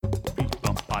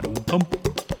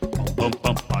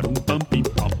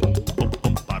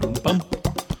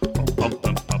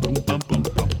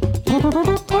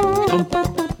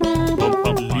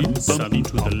Listen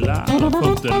to the laugh of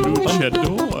the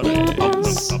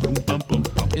luchadores.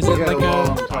 Is it like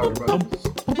a...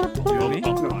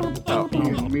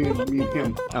 Me and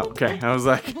him. Oh, okay. I was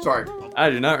like, Sorry. I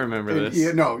do not remember this.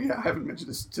 Yeah, I haven't mentioned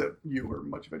this to you or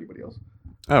much of anybody else.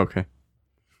 Oh, okay.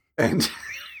 And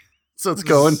so it's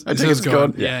going. I think it's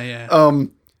going. Yeah.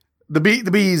 The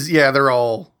bees, yeah,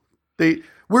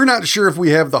 we're not sure if we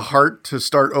have the heart to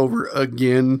start over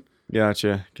again.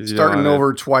 Gotcha. Starting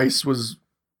over twice was,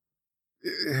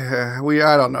 I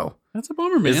don't know. That's a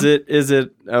bummer, man. Is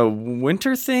it a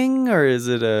winter thing or is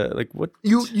it a like what?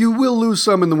 You will lose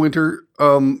some in the winter.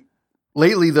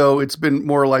 Lately though, it's been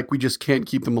more like we just can't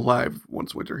keep them alive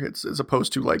once winter hits, as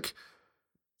opposed to like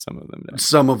Some of them.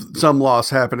 some loss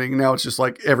happening. Now it's just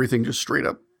like everything just straight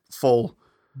up full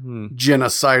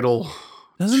genocidal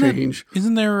change.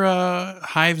 Isn't there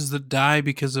hives that die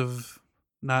because of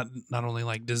not only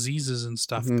like diseases and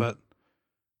stuff, but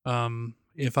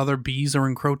if other bees are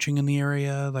encroaching in the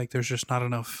area, like there's just not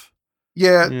enough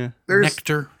There's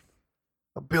nectar.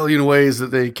 a billion ways that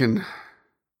they can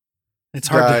It's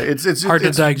hard die. to It's hard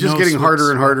to diagnose. just getting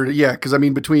harder and what's- harder. Because I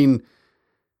mean, between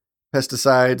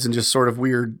pesticides and just sort of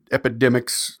weird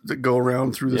epidemics that go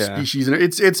around through the species, and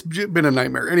it's been a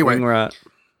nightmare. Anyway, Wing rot.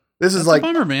 this is That's like a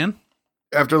bummer, man.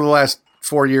 after the last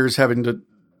 4 years having to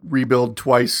rebuild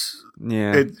twice.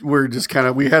 Yeah. We're just kind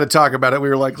of, we had to talk about it. We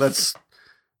were like, let's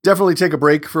definitely take a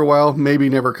break for a while. Maybe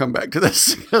never come back to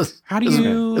this. How do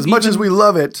you as much as we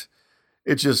love it,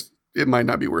 it might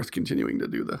not be worth continuing to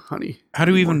do the honey. How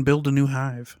do you anymore. even build a new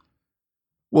hive?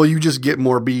 Well, you just get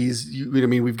more bees.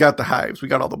 We've got the hives. We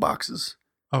got all the boxes.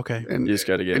 Okay. And You just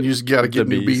got to get. and you just got to get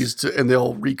the new bees and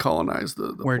they'll recolonize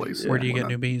the Where place. do you get whatnot.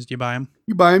 new bees? Do you buy them?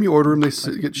 You buy them, you order them, they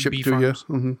Like get shipped bee to farms?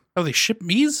 you. Mm-hmm. Oh, they ship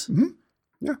bees? Mhm.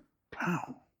 Yeah.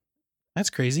 Wow. That's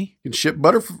crazy. You can ship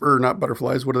or not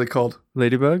butterflies. What are they called?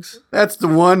 Ladybugs? That's the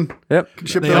one. Yep. Can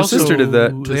ship They those. My also, sister did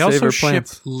that to they save also her ship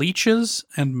plants. leeches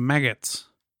and maggots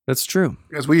That's true.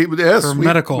 Yes, for we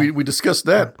medical we discussed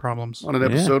that problems. on an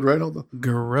episode, right? All the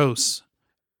Gross.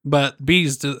 But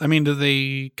bees, do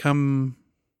they come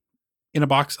in a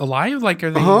box alive? Like,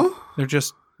 are they? They're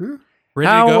just Yeah. ready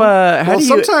to go. How well, do you?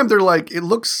 sometimes they're like, it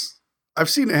looks. I've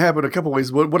seen it happen a couple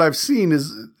ways. What I've seen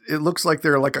is it looks like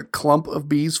they're like a clump of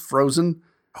bees frozen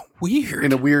Weird.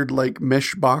 in a weird like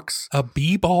mesh box, A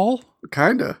bee ball?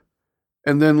 kinda,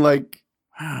 and then like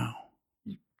Wow.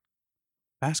 put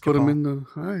Basketball. them in the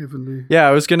hive and they. Yeah,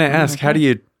 I was gonna ask, how okay. do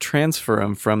you transfer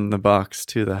them from the box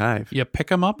to the hive? You pick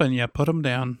them up and you put them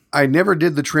down. I never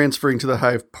did the transferring to the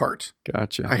hive part.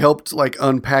 Gotcha. I helped like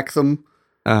unpack them.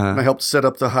 And I helped set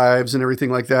up the hives and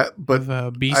everything like that. But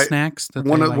With bee I- snacks. That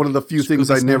one they, of the few things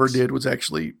Scooby I never snacks? did was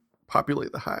actually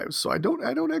populate the hives. So I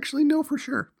don't actually know for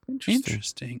sure.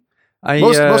 Interesting.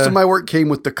 Most of my work came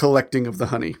with the collecting of the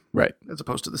honey, right. as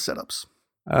opposed to the setups.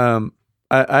 I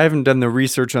haven't done the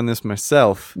research on this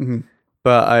myself, Mhm.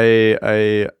 but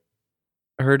I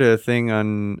heard a thing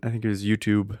on, I think it was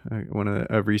YouTube.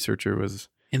 A researcher was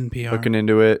NPR. looking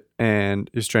into it and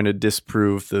is trying to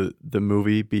disprove the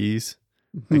movie Bees,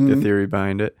 like the Mhm. theory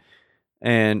behind it.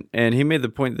 And he made the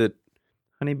point that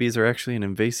honeybees are actually an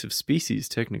invasive species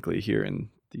technically here in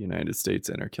the United States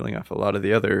and are killing off a lot of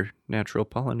the other natural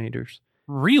pollinators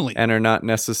Really? and are not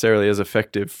necessarily as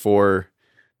effective for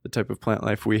the type of plant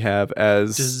life we have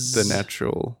as the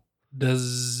natural.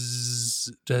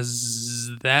 Does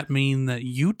that mean that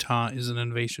Utah is an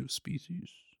invasive species?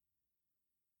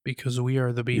 Because we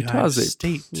are the beehive Utah's a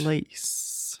state.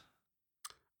 place.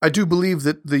 I do believe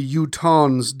that the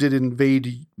Utahns did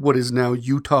invade what is now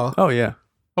Utah, Oh yeah,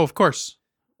 Oh, of course.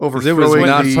 overthrowing it was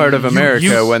not the part of America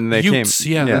Utes- when they Utes,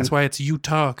 came. Yeah, that's why it's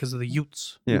Utah, because of the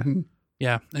Utes. Yeah. Mhm.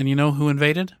 Yeah, and you know who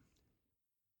invaded?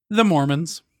 The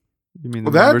Mormons. You mean the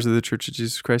Well, that- members of the Church of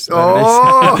Jesus Christ of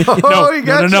Latter-day Saints? Oh, you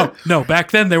gotcha. No. Back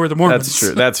then, they were the Mormons. That's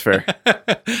true. That's fair.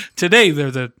 Today,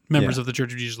 they're the members Yeah. of the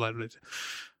Church of Jesus Latter-day Saints.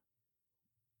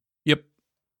 Yep.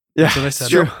 Yeah, That's what I it's said.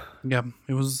 true. Yeah,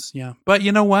 it was, yeah. But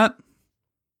you know what?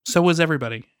 So was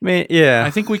everybody. I mean, yeah. I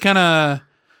think we kind of,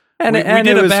 and we and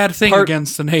did it a was bad thing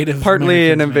against the Native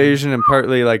partly an Americans, man. invasion and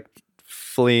partly like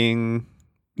fleeing.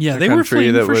 Yeah, a they were country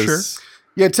fleeing that for was, sure.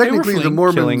 Yeah, technically the fleeing,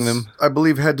 Mormons, killing them. I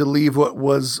believe, had to leave what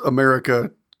was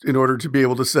America in order to be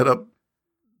able to set up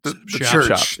the Shop.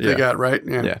 church Yeah. they got, right?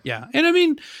 Yeah. Yeah, and I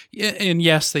mean, and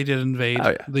yes, they did invade Oh,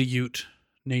 yeah. the Ute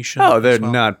nation. Oh, they're as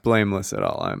well. not blameless at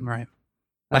all. I'm Right.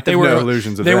 I But they have were no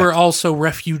illusions of they that. were also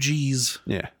refugees.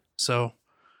 Yeah, So,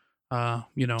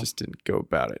 you know, just didn't go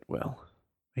about it well.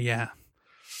 yeah.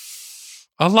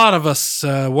 A lot of us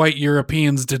white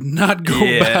Europeans did not go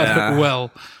about it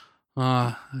well.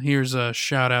 Here's a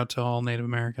shout out to all Native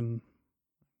American.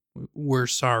 We're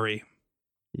sorry.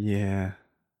 Yeah.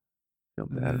 Feel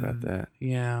bad about that.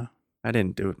 Yeah. I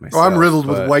didn't do it myself. Oh, I'm riddled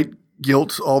with white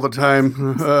guilt all the time.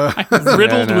 I'm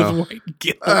riddled with white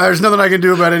guilt. There's nothing I can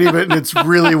do about any of it, and it's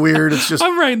really weird. It's just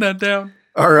I'm writing that down.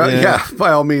 all right. Yeah,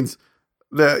 by all means.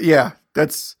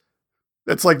 That's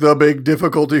like the big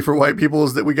difficulty for white people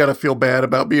is that we got to feel bad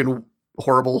about being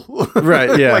horrible.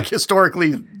 Right, yeah. Like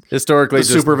historically the just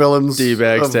supervillains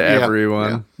D-bags to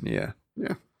everyone. Yeah.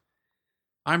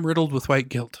 I'm riddled with white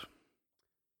guilt.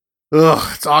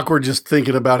 Ugh, it's awkward just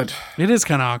thinking about it. It is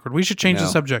kind of awkward. We should change the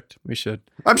subject. We should.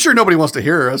 I'm sure nobody wants to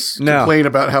hear us complain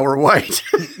about how we're white.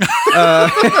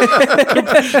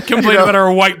 Complain about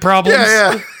our white problems.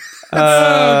 Yeah.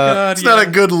 God, it's not a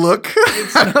good look.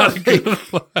 It's not a good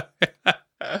look.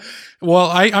 Well,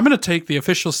 I'm going to take the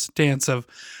official stance of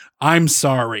I'm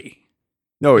sorry.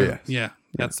 Oh, yeah. Yeah.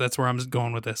 That's where I'm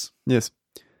going with this. Yes.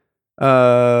 What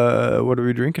are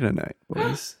we drinking tonight,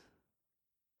 boys?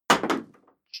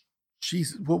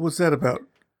 Jeez, what was that about?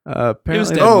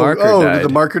 Apparently dead. the marker died. Did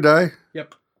the marker die?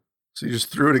 Yep. So you just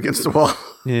threw it against the wall.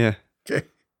 Yeah. Okay.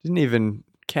 Didn't even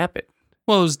cap it.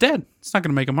 Well, it was dead. It's not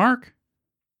going to make a mark.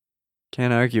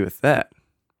 Can't argue with that.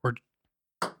 Or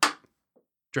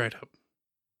dried up.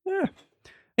 Yeah.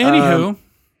 Anywho.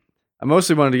 I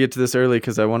mostly wanted to get to this early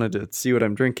because I wanted to see what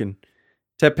I'm drinking.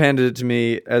 Tep handed it to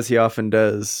me, as he often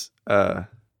does, so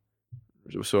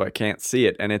I can't see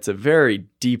it. And it's a very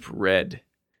deep red.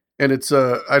 And it's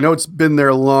I know it's been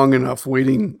there long enough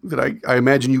waiting that I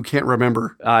imagine you can't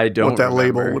remember I don't what that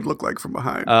remember. label would look like from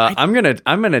behind. I'm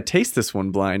gonna taste this one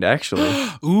blind, actually.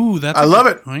 Ooh, that's I love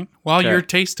it. Point. While Okay. you're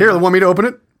tasting. Here, want me to open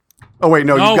it? Oh wait,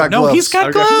 no, you've got gloves. No, he's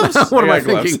got gloves. What am I I got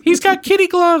gloves. thinking? He's got kitty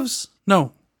gloves.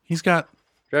 No, he's got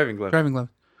Driving glove. driving gloves.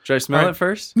 Should I smell All right. it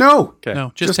first? No. Okay.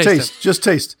 No, Just taste taste. it. Just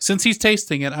taste. Since he's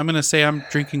tasting it, I'm going to say I'm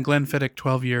drinking Glenfiddich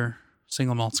 12-year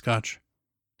single malt scotch.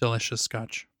 Delicious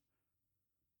scotch.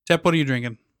 Tep, what are you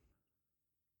drinking?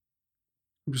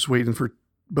 I'm just waiting for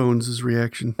Bones'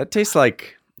 reaction. That tastes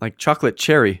like chocolate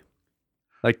cherry,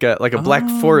 like a Black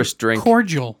Forest drink.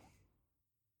 Cordial.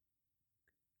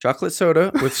 Chocolate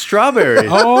soda with strawberry.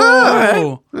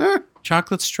 Oh, Eh,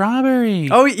 chocolate strawberry.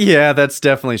 Oh yeah, that's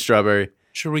definitely strawberry.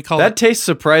 Should we call That it? tastes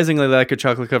surprisingly like a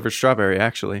chocolate covered strawberry,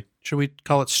 actually. Should we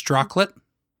call it Strocklet?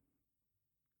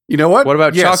 you know what? What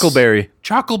about Yes. chocolberry?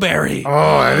 Chockleberry.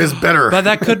 Oh, that is better. But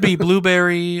that could be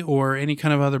blueberry or any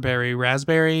kind of other berry.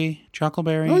 Raspberry,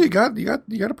 chockleberry. Oh, you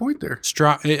got a point there.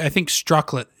 I think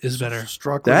Strocklet is better.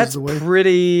 Strocklet That's is the way.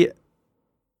 pretty.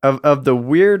 Of the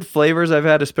weird flavors I've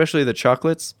had, especially the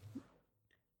chocolates,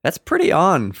 that's pretty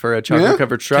on for a chocolate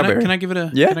covered strawberry. Can I give it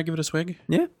a? Yeah. Can I give it a swig?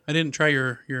 Yeah. I didn't try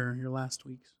your last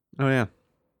week's. Oh yeah.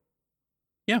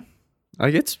 Yeah.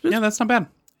 Like it's Yeah, that's not bad.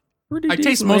 pretty I taste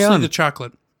decently mostly on. the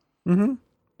chocolate. Mm-hmm.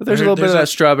 But there's a There- little bit of there's that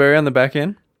strawberry on the back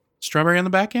end. Strawberry on the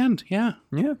back end. Yeah.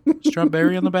 Yeah.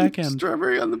 Strawberry on the back end.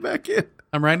 Strawberry on the back end.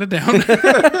 I'm writing it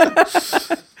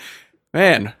down.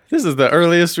 Man, this is the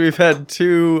earliest we've had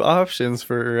two options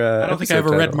for. I don't think I have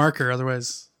a red marker.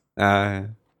 Otherwise, All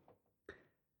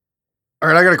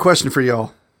right, I got a question for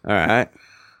y'all. All right.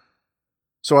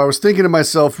 So I was thinking to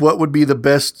myself, what would be the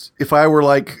best if I were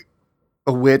like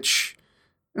a witch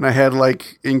and I had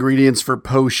like ingredients for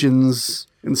potions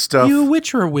and stuff? you a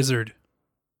witch or a wizard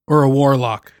or a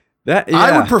warlock? That yeah.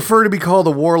 I would prefer to be called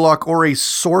a warlock or a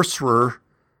sorcerer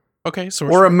Okay, so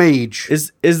or a mage.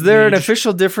 Is there an Mage.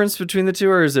 official difference between the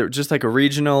two, or is it just like a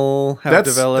regional how it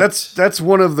developed? That's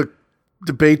one of the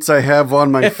debates I have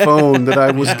on my phone that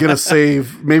I was gonna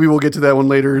save. Maybe we'll get to that one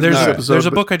later in this episode. There's a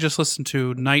but- book I just listened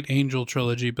to, Night Angel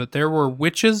Trilogy, but there were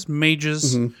witches,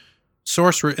 mages,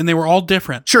 sorcerer, and they were all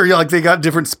different. Sure, yeah, like they got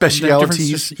different They had different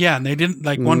specialities. yeah, and they didn't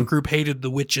like one group hated the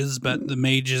witches, but the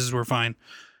mages were fine.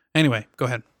 Anyway, go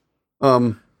ahead.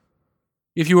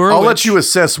 If you were, I'll let you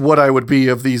assess what I would be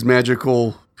of these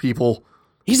magical people,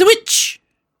 He's a witch.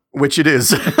 which it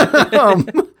is.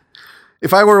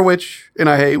 If I were a witch and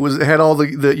I had all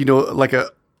the you know like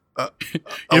a If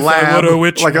I lab, were a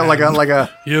witch, like an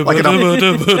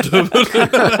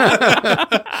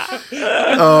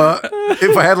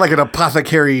if I had like an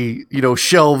apothecary, you know,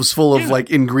 shelves full of like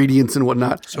ingredients and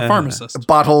whatnot, so pharmacist.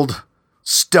 bottled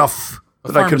stuff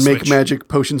that I could make pharmacist. magic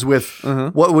potions with,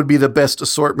 what would be the best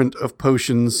assortment of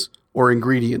potions or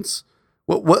ingredients?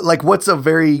 What's a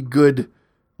very good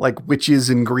like witch's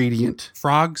ingredient?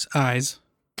 Frog's eyes.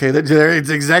 Okay, it's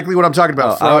exactly what I'm talking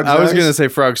about. I was Frog's going to eyes. say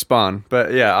frog spawn,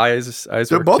 but yeah, eyes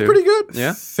They're work both too. pretty good.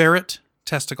 Yeah. Ferret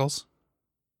testicles.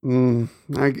 I mean,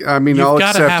 You've I'll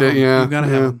got to accept have it. them. Yeah, You've got to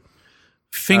have them.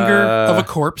 Finger of a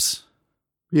corpse.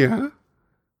 Yeah.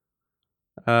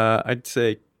 I'd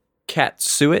say cat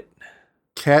suet.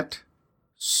 Cat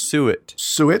Suet.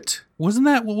 suet. Wasn't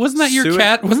that your Suet?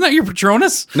 cat? Wasn't that your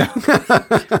Patronus?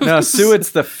 No,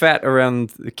 suet's the fat around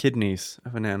the kidneys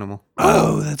of an animal.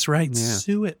 Oh, that's right. Yeah.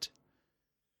 Suet.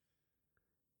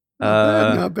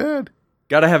 Not bad.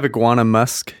 Gotta have iguana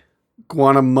musk.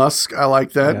 Guana musk. I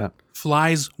like that. Yeah.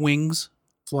 Flies wings.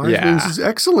 Fly's Yeah. wings is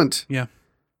excellent.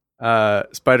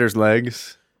 Spider's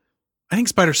legs. I think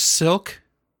spider silk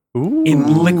Ooh.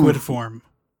 in liquid form.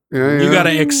 Yeah, You yeah. got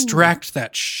to extract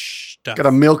that stuff.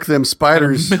 Gotta milk them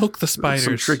spiders. Gotta milk the Some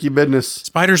spiders. tricky business.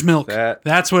 Spider's milk. That-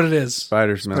 That's what it is.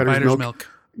 Spider's milk. Spider's Spider's milk.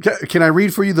 milk. Can I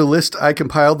read for you the list I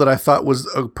compiled that I thought was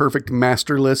a perfect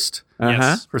master list Uh-huh.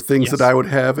 Yes. for things Yes. that I would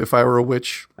have if I were a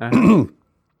witch? Uh-huh.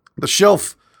 The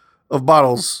shelf of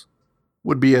bottles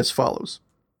would be as follows: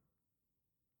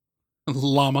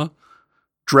 Llama.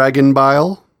 Dragon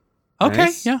bile, Okay.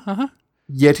 Nice. Yeah. Uh-huh.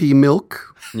 Yeti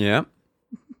milk, Yeah.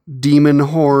 demon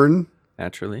horn,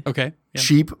 Naturally. Okay. Yeah.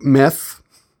 cheap meth,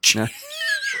 Yeah.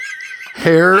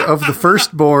 hair of the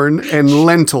firstborn, and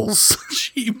lentils.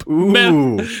 Cheap Ooh.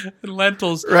 meth and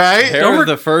lentils. Right? Hair Don't of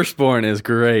the firstborn is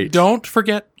great. Don't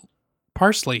forget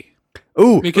parsley,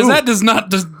 Ooh. because that does not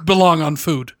belong on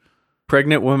food.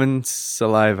 Pregnant woman's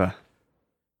saliva.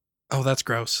 Oh, that's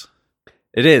gross.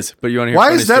 It is, but you want to hear a Why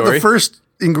funny is that story? the first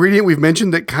ingredient we've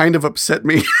mentioned that kind of upset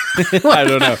me? I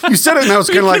don't know. You said it and I was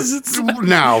kind of like, Because it's-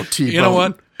 now, T-Bone. You know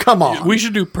what? Come on. We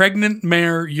should do pregnant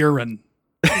mare urine.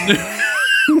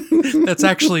 That's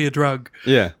actually a drug.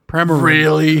 Yeah. Premarin.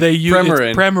 Really? They use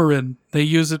Premarin. Premarin. They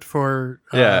use it for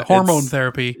Yeah, hormone it's-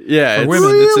 therapy. Yeah, For it's, women.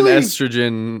 it's an Really?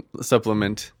 estrogen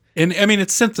supplement. And I mean,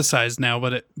 it's synthesized now,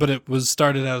 but it was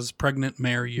started as pregnant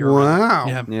mare urine. Wow.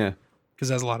 Yeah, Yeah. because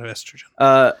it has a lot of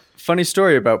estrogen. Funny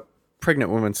story about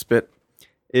pregnant woman spit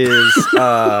is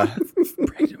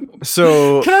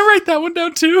so Can I write that one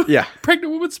down too? yeah.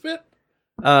 Pregnant woman spit.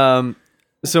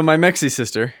 So my Mexi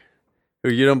sister, who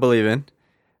you don't believe in,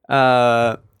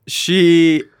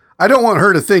 she I don't want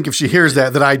her to think if she hears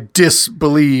that I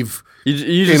disbelieve you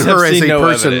in just have her as seen a no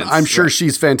person. evidence. I'm sure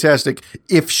she's fantastic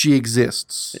if she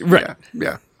exists. Right.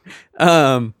 Yeah.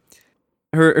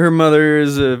 Her mother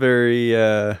is a very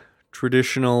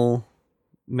traditional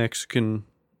Mexican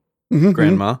Mhm.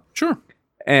 grandma, Sure.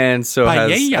 and so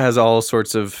Paella. has all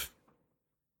sorts of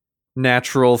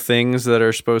natural things that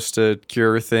are supposed to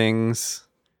cure things.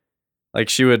 Like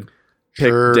she would pick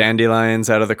Sure. dandelions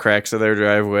out of the cracks of their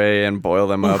driveway and boil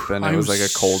them up, and it I'm was like a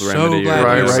cold so remedy. glad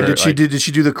Right, you right. said Did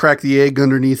she do the crack the egg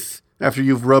underneath after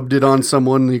you've rubbed it on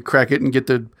someone? You crack it and get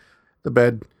the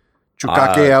bad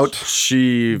chukake out.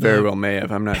 She very The well may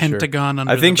have. I'm not Pentagon sure.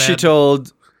 under I think the she bed.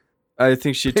 told. I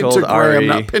think she told Pentagram, Ari.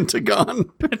 not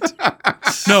Pentagon.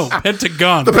 No,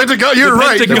 Pentagon. The Pentagon. You're The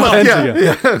right.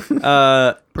 Pentagon.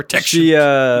 Yeah. Protection. She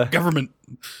Government.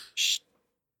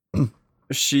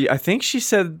 I think she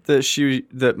said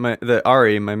that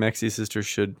Ari, my Mexi sister,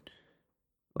 should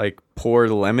like pour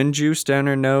lemon juice down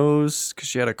her nose because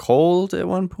she had a cold at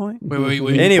one point. Wait. You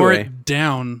pour Anyway. it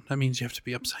down. That means you have to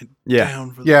be upside Yeah.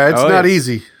 down. For Yeah, it's Oh, not yeah.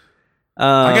 easy.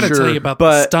 I gotta Sure. tell you about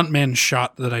But- the stuntman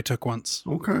shot that I took once.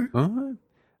 Okay.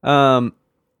 Alright.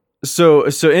 So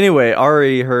anyway,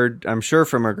 Ari heard, I'm sure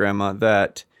from her grandma,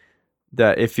 that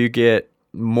if you get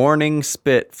morning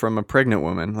spit from a pregnant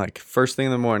woman, like first thing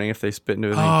in the morning, if they spit into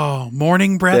a thing, Oh,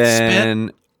 morning breath spit.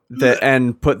 then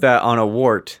and put that on a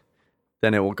wart,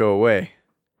 then it will go away.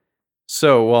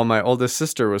 So while my oldest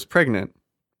sister was pregnant,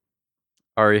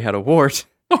 Ari had a wart,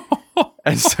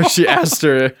 and so she asked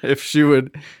her if she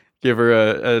would give her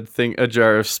a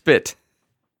jar of spit.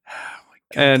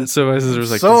 And so my sister was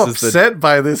like, so "This is the upset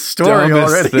by this story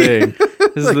dumbest already. thing.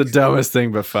 This is the dumbest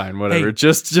thing, but fine, whatever. Hey.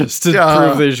 Just to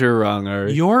prove that you're wrong,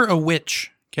 Ari." You're a witch,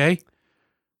 okay?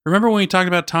 Remember when we talked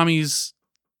about Tommy's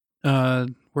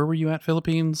where were you at,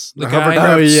 Philippines? The guy hovercraft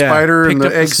Oh, yeah. spider and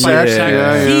picked the up egg spider sac. sack.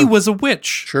 Yeah, He yeah. was a witch.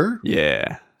 Sure.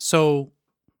 Yeah. So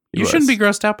He you shouldn't was. be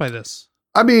grossed out by this.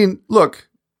 I mean, look,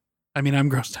 I mean,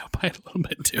 I'm grossed out by it a little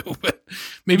bit too, but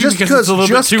maybe just because it's a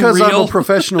little bit too I'm real. a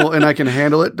professional and I can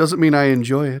handle it doesn't mean I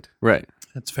enjoy it. Right.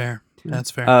 That's fair.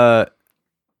 That's fair.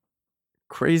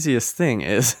 Craziest thing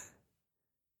is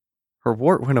her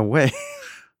wart went away.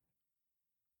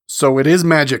 So it is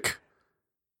magic.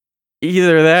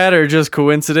 Either that or just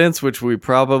coincidence, which we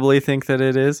probably think that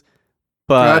it is.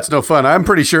 But That's no fun. I'm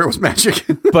pretty sure it was magic.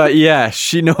 but yeah,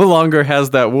 she no longer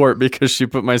has that wart because she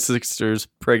put my sister's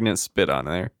pregnant spit on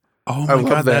there. Oh I my love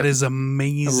god, that that. is I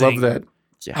amazing. love that.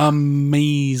 Yeah.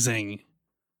 Amazing.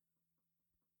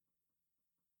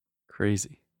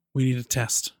 Crazy. We need a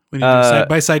test. We need a side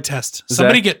by side test.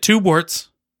 Somebody Zach? get 2 warts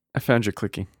I found you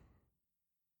clicking.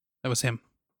 That was him.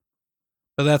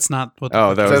 But that's not what.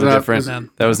 Oh, that Is was that a not- different. then-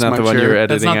 That was that's not the my one you chair. were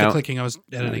That's editing not the out. clicking I was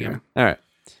editing. Okay. Him. All right.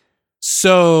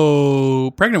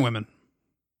 So pregnant women.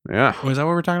 Yeah. Was that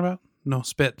what we're talking about? No,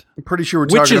 spit. I'm pretty sure we're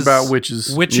talking Witches. about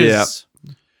witches. Witches.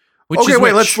 Yeah. Witches Okay,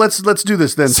 wait. witch. Let's do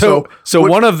this then. So what-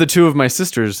 one of the two of my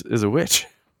sisters is a witch.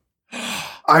 I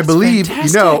That's believe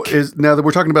fantastic. is now that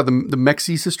we're talking about the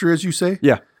Mexi sister, as you say.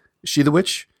 Yeah. Is she the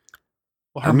witch?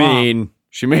 Well, I her mom. mean,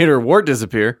 she made her wart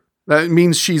disappear. That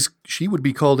means she would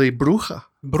be called a bruja.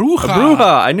 Bruja. A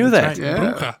bruja. I knew That's that. right,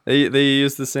 Yeah. Bruja. They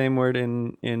use the same word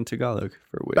in Tagalog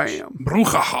for witch. Bam.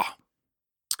 Bruja.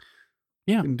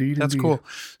 Yeah, Indeed. that's indeed. cool.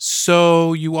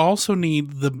 So you also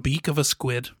need the beak of a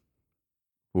squid.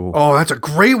 Ooh. Oh, that's a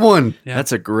great one. Yeah.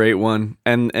 That's a great one,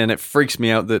 and it freaks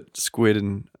me out that squid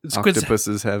and Squids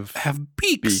octopuses have have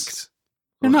beaks. beaks.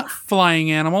 They're not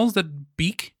flying animals that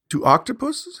beak. Do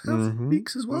octopuses have Mhm.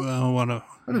 beaks as well? Well, I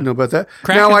didn't know about that.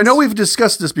 Now I know we've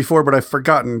discussed this before, but I've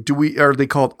forgotten. Are they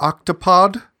called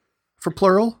octopod for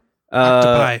plural?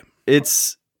 octopi.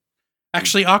 It's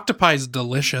Actually, octopi is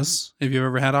delicious. Have you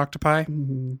ever had octopi?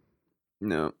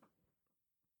 no.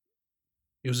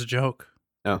 It was a joke.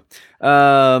 As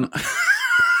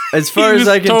far He as was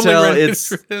I can totally tell, ready it's.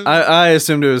 for it. I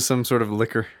assumed it was some sort of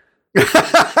liquor.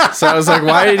 So I was like,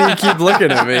 "Why did he keep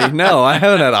looking at me?" No, I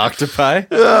haven't had octopi.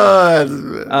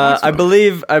 I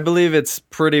believe it's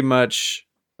pretty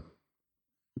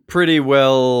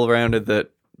well rounded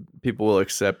that people will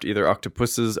accept either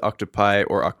octopuses, octopi,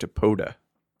 or octopoda.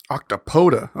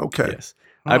 Octopoda. Okay. Yes,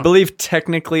 I Oh. believe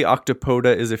technically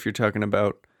octopoda is if you're talking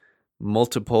about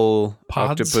multiple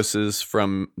Pods? octopuses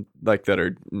from like that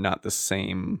are not the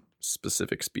same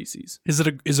specific species. Is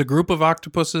a group of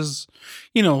octopuses,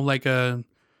 like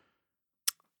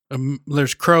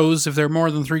there's crows. If there are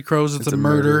more than 3 crows, it's a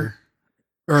murder.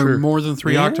 Or Sure. more than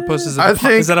 3 Yeah. octopuses. Is I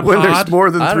think is that a when pod? there's more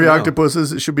than I don't 3 know.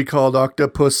 octopuses, it should be called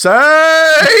octopus.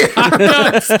 Octopus.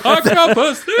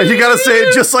 And you got to say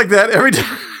it just like that every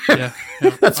time. Yeah,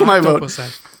 That's my vote.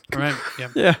 Octopus. All right. Yeah.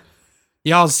 Yeah.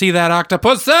 Y'all see that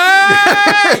octopus?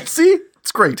 See?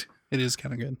 It's great. It is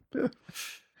kind of good.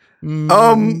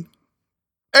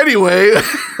 Anyway,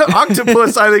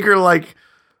 octopus, I think, are like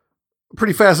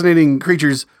pretty fascinating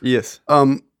creatures. Yes.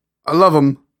 I love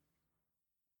them.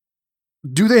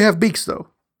 Do they have beaks, though?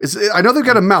 I know they've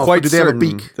got a mouth, but do they have a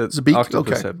beak? That It's a beak?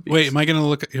 octopus Okay. have beaks. Wait,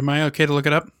 am I okay to look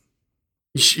it up?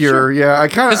 Sure, yeah. I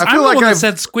Because feel I'm the like one that I've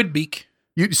said squid beak,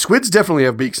 squids definitely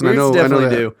have beaks, and I Squids know definitely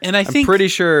that. do. and I I'm think pretty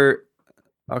sure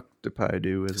octopi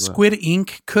do as well. squid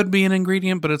ink could be an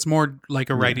ingredient, but it's more like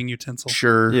a writing utensil.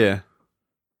 Sure. Yeah.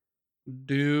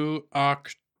 Do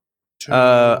octopus.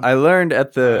 I learned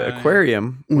at the Right.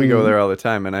 aquarium. We go Mhm. there all the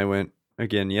time, and I went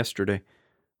again yesterday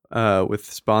with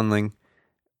Spawnling.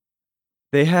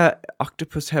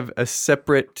 Octopus have a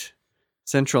separate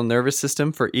central nervous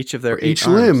system for each of their 8 Each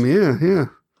arms. limb, yeah.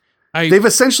 I, They've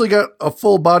essentially got a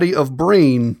full body of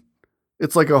brain.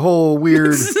 It's like a whole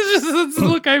weird. That's the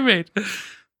look I made.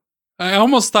 I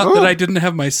almost thought that I didn't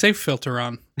have my safe filter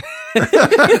on.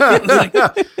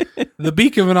 The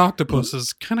beak of an octopus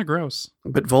is kind of gross. a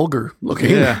bit vulgar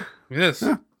looking. Yeah. Yes,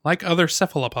 like other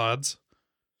cephalopods,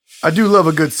 I do love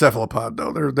a good cephalopod,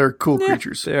 though. They're cool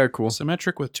creatures. They are cool.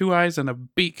 symmetric with 2 eyes and a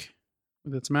beak,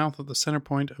 with its mouth at the center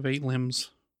point of 8 limbs.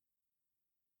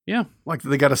 Yeah. Like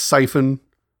they got a siphon.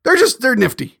 They're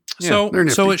nifty. So they're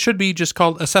nifty. it should be just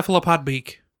called a cephalopod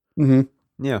beak. Mm-hmm.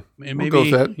 Yeah. And We'll go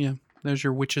with that. Yeah. There's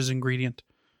your witch's ingredient.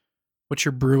 What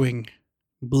you're brewing.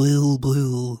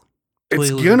 Blue. It's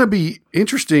Boiling. gonna be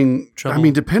interesting. Trouble. I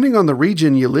mean, depending on the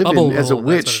region you live Bubble in, as a roll, that's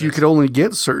what witch, it you is. could only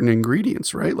get certain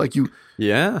ingredients, right? Like you.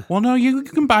 Yeah. Well, no, you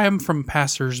can buy them from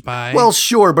passersby. Well,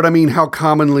 sure, but I mean, how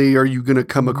commonly are you going to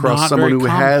come across Not someone very who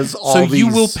common. has all so these? you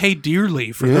will pay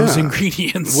dearly for those Yeah.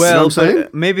 ingredients. what Well, I'm saying?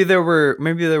 but maybe there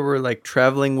were like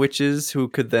traveling witches who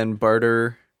could then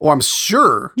barter. Oh, I'm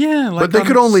sure, yeah, like but they on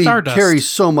could only Stardust. carry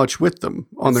so much with them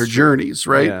on their journeys,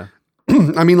 right? Yeah.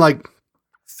 I mean, like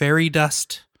fairy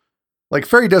dust.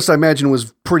 fairy dust, I imagine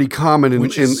was pretty common in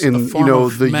Which is a in form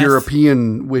of the meth.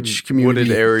 European witch community.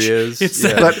 Wooded areas. It's yeah.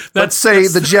 that- But let's That's- say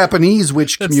that's the the- Japanese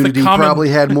witch that's the community common- probably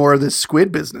had more of this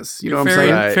squid business. You know what I'm fairy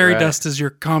saying? Right, fairy right. dust is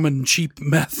your common cheap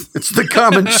meth. It's the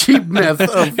common cheap meth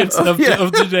of, It's of- yeah.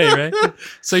 of today, right?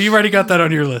 So you've already got that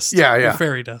on your list. Yeah, your yeah.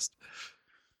 fairy dust.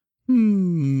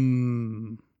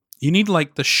 You need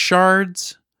like the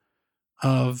shards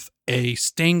of a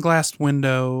stained glass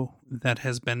window that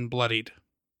has been bloodied.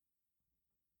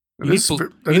 That You, is need, ver-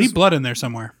 bl- that you is- need blood in there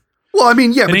somewhere. Well, I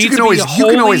mean, yeah, It but you needs can to be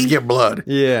always holy- get blood.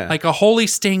 Yeah. Like a holy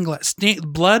stained glass.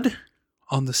 Blood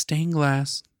on the stained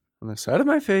glass. On the side of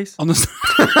my face. On the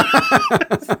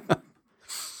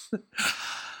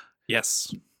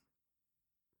Yes.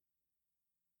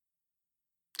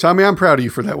 Tommy, I'm proud of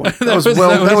you for that one. That was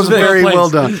was very well well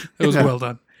placed. done. It was Yeah. well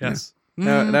done. Yes.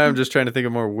 Now I'm just trying to think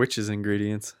of more witches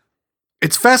ingredients.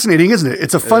 It's fascinating, isn't it?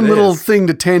 It's a fun It little is. thing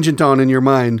to tangent on in your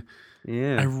mind. I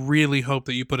Yeah. really hope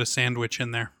that you put a sandwich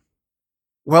in there.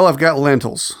 Well, I've got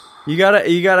lentils. You gotta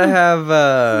have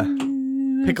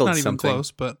It's pickled not even something.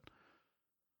 close, but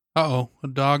a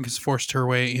dog has forced her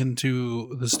way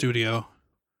into the studio,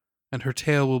 and her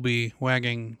tail will be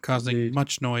wagging, causing Indeed.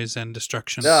 much noise and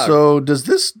destruction. Dog. So does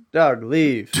this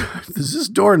leave.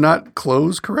 door not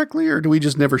close correctly, or do we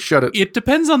just never shut it? It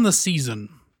depends on the season.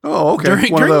 Oh, okay.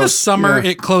 During One of the those. summer,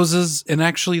 Yeah. it closes, and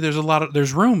actually, there's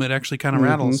room. It actually kind of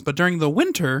rattles. But during the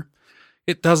winter,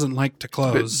 it doesn't like to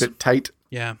close. bit tight.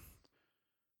 Yeah.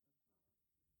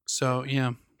 So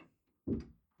yeah,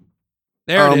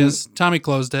 there it is. Tommy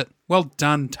closed it. Well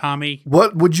done, Tommy.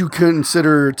 What would you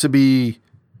consider to be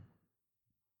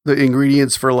the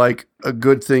ingredients for like a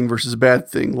good thing versus a bad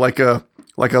thing? Like a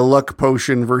luck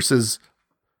potion versus,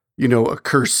 a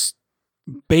curse.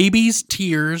 Baby's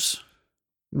tears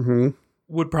Mm-hmm.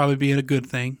 would probably be a good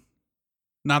thing.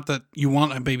 Not that you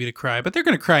want a baby to cry, but they're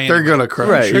going to cry anyway. They're gonna cry.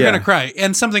 Right. They're Yeah. going to cry.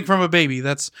 And something from a baby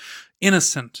that's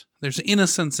innocent. There's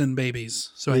innocence in babies.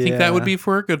 So I think that would Yeah. be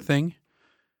for a good thing.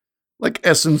 Like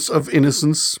essence of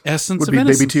innocence. Essence Would of be baby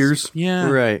innocence. tears. Yeah.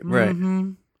 Right.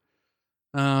 Mhm.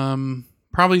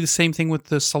 Probably the same thing with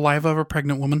the saliva of a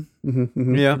pregnant woman. Mm-hmm,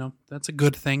 mm-hmm. Yeah. That's a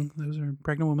good thing. Those are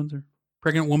pregnant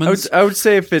I women's. would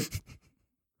say if it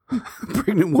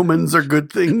Pregnant women's are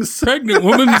good things. Pregnant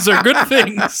women's are good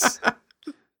things.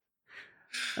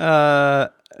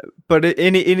 but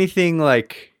anything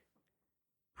like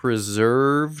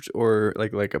preserved or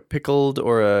like a pickled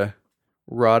or a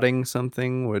rotting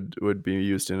something would be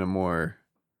used in a more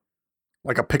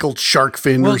Like a pickled shark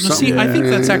fin Well, or you something. see, I think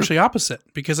Yeah, that's yeah, yeah. actually opposite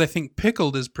because I think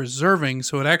pickled is preserving,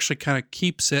 so it actually kind of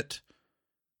keeps it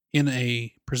in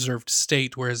a preserved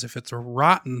state. Whereas if it's a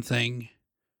rotten thing,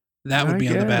 that would I be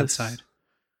on the bad guess. side.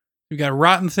 You've got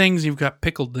rotten things, you've got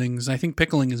pickled things. I think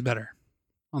pickling is better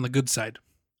on the good side.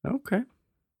 Okay.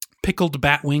 Pickled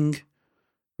bat wing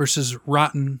versus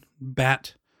rotten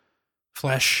bat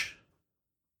flesh.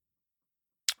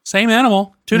 Same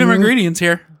animal, two different Mhm. ingredients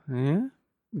here. Yeah.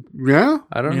 Yeah.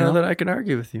 I don't You know know? that I can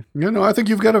argue with you. No, I think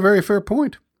you've got a very fair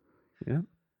point.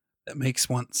 That makes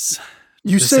once.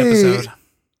 You this say, episode.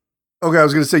 okay, I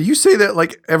was going to say, you say that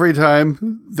like every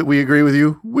time that we agree with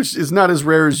you, which is not as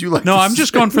rare as you like No, to I'm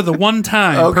just say. going for the one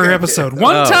time Okay. per episode.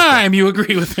 One Oh, okay. time you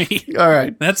agree with me. All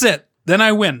right. That's it. Then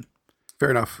I win.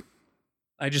 Fair enough.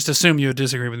 I just assume you would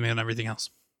disagree with me on everything else.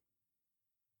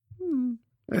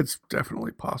 It's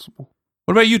definitely possible.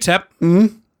 What about you, Tep? Hmm.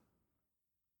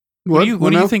 What do you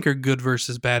now? think are good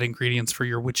versus bad ingredients for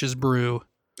your witch's brew?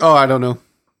 Oh, I don't know.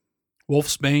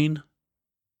 Wolf's Bane?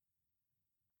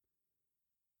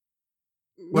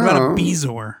 What about a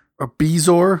Beezor? A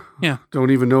Beezor? Yeah.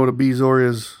 Don't even know what a Beezor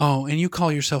is. Oh, and you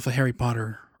call yourself a Harry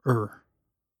Potter-er.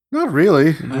 Not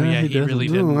really. Oh, yeah, he really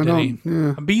No, I didn't, did he? don't.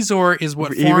 Yeah. A Beezor is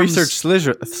what He forms... researched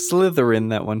Slytherin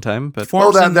that one time, but Oh,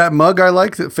 forms in- that mug I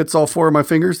like that fits all four of my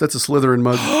fingers? That's a Slytherin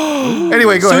mug.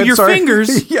 Anyway, go so ahead. your Sorry.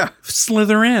 fingers Yeah.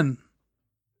 slither in.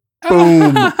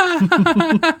 Boom.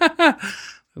 That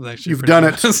was actually You've pretty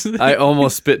done good. I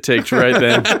almost spit taked right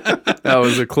then. That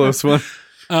was a close one.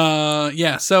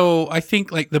 Yeah, so I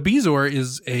think like the Beezor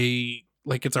is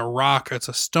it's a rock, it's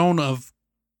a stone of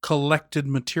collected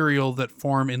material that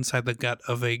form inside the gut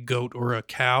of a goat or a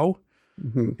cow.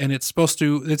 Mhm. And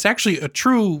it's actually a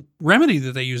true remedy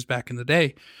that they used back in the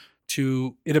day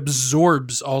it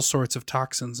absorbs all sorts of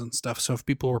toxins and stuff. So if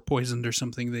people were poisoned or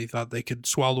something, they thought they could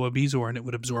swallow a Beezor and it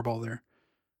would absorb all their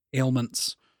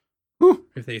ailments Whew.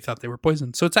 if they thought they were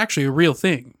poisoned. So it's actually a real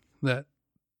thing that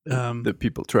The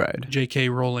people tried. J.K.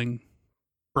 Rowling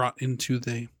brought into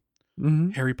the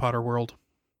Mm-hmm. Harry Potter world.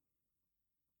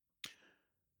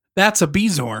 That's a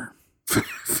Beezor.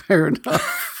 Fair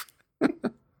enough.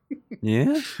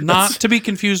 Yeah. Not to be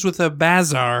confused with a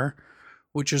bazaar,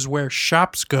 which is where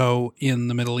shops go in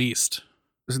the Middle East.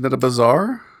 Isn't that a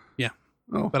bazaar? Yeah.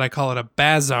 Oh. But I call it a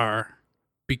bazaar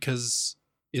because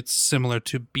it's similar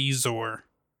to Beezor.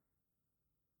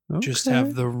 Just Okay.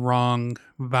 have the wrong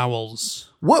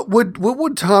vowels. What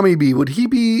would Tommy be? Would he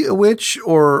be a witch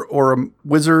or a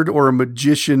wizard or a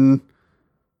magician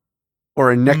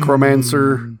or a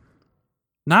necromancer?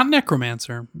 Not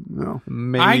necromancer. No.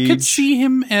 Mage, I could see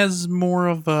him as more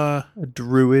of a... a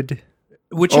druid.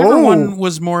 Whichever Oh. one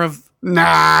was more of...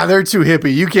 Nah, they're too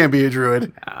hippie. You can't be a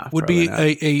druid. would be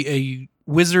a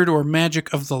wizard or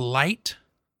magic of the light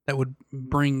that would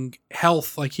bring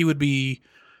health. Like he would be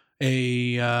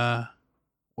a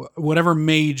whatever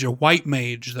mage, a white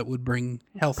mage that would bring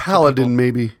health. to Paladin, people.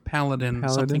 maybe. Paladin, Paladin,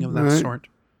 something of that right. sort.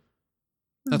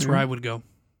 That's where I would go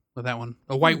with that one.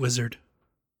 A white wizard.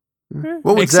 What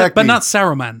would Except, Zach but be? not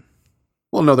Saruman.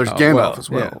 Well, no, there's Oh, Gandalf well, as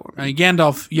well.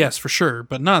 Gandalf, yes, for sure,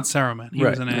 but not Saruman. He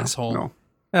was Right, an no, asshole. No.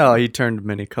 Oh, he turned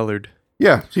many colored.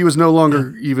 Yeah, he was no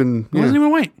longer even. He wasn't Yeah.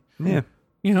 even white. Yeah.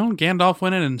 You know, Gandalf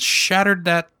went in and shattered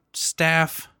that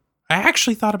staff. I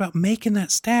actually thought about making that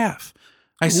staff.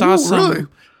 I saw Ooh, some really?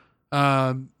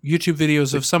 YouTube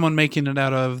videos of someone making it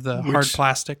out of the hard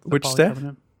plastic. the which staff?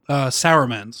 polycarbonate.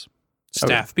 Saruman's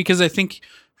staff. Because I think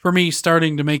for me,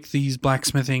 starting to make these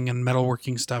blacksmithing and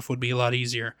metalworking stuff would be a lot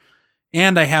easier.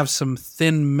 And I have some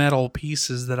thin metal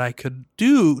pieces that I could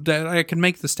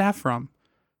make the staff from.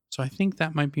 So I think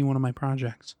that might be one of my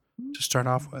projects to start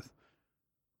off with.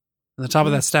 And the top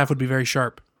of that staff would be very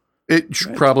sharp.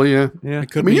 Probably, yeah. Yeah.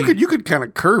 It could I mean, be, you could kind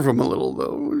of curve them a little,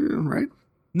 though, right?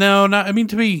 No, not. I mean,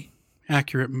 to be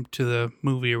accurate to the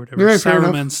movie or whatever, Yeah, fair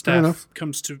enough, Saruman's fair staff enough.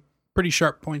 comes to pretty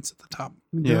sharp points at the top.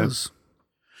 It Yeah. does.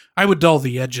 I would dull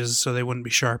the edges so they wouldn't be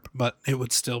sharp, but there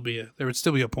would still be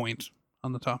a point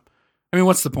on the top. I mean,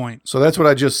 what's the point? So that's what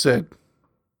I just said.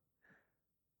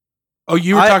 Oh,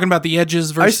 you were I- talking about the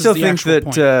edges versus still the think actual that,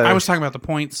 point. I was talking about the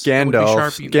points. that would be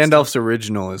sharp even Gandalf's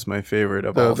original is my favorite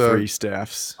of all The- three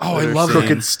staffs. Oh, that I I've love it. seen.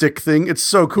 Crooked stick thing. It's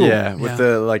so cool. Yeah, with Yeah.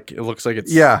 the like, it looks like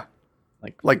it's Yeah.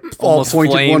 like all almost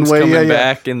pointed one flames way. coming Yeah, yeah.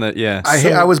 back in the yeah.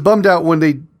 I was bummed out when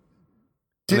they they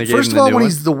did. gave First him of the all, new when one?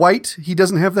 he's the white, he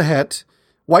doesn't have the hat.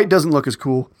 White doesn't look as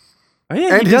cool. Oh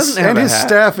yeah, And he doesn't have a his hat.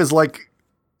 staff is like,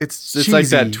 it's like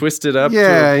that cheesy. twisted up.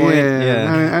 Yeah, to a point.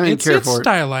 yeah. I didn't It's care for it.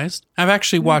 stylized. I've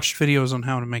actually watched videos on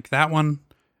how to make that one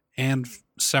and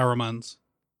Saruman's.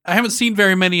 I haven't seen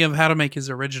very many of how to make his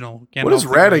original. What does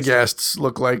Gandalf. Radagast's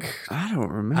look like? I don't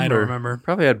remember. I don't remember.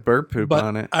 Probably had bird poop But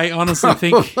on it. I honestly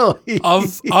think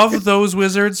of those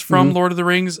wizards from Mm-hmm. Lord of the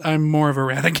Rings, I'm more of a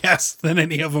Radagast than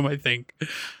any of them, I think.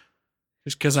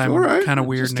 Just because I'm All right. kind of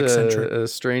weird Just and eccentric. a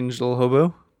strange little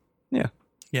hobo.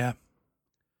 Yeah.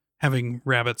 Having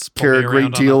rabbits pull Care me a around great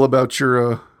on deal about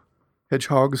your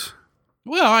hedgehogs.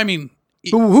 Well, I mean,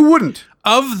 Who wouldn't?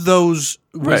 of those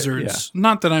Right, wizards,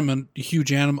 not that I'm a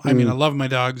huge animal. I mean, I love my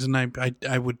dogs, and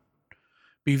I would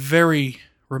be very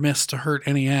remiss to hurt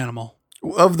any animal.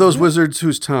 Of those wizards,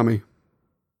 who's Tommy?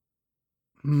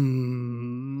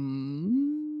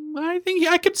 I think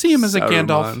I could see him as a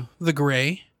Gandalf Saruman. the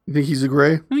Grey. You think he's a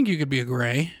gray? I think you could be a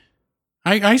Grey.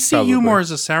 I see you Probably. more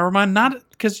as a Saruman, not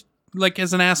because like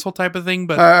as an asshole type of thing,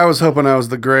 but I was hoping I was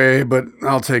the gray, but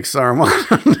I'll take Saruman.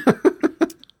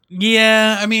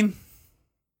 yeah, I mean,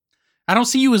 I don't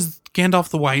see you as Gandalf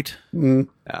the White Mm.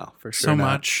 No, for sure. so not.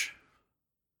 much.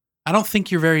 I don't think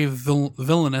you're very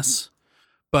villainous,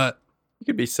 but You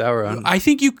could be Sauron. I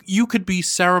think you could be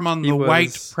Saruman He the White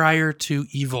was- prior to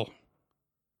evil.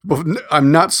 But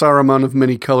I'm not Saruman of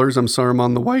many colors. I'm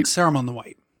Saruman the White. Saruman the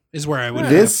White is where I would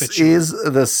This fit you. is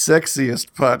the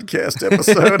sexiest podcast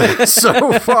episode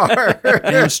so far.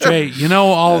 Damn straight. You know,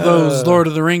 all those Lord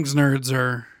of the Rings nerds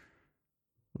are.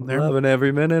 They're, Loving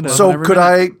every minute. of it. So every could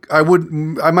I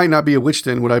might not be a witch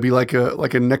then. Would I be like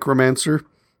a necromancer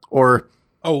or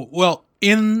oh well,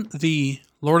 in the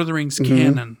Lord of the Rings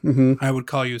canon, I would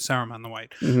call you Saruman the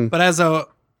White. But as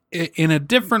in a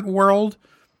different world,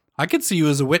 I could see you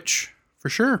as a witch for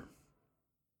sure.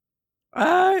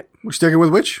 I we're sticking with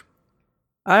witch?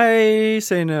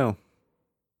 say no.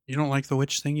 You don't like the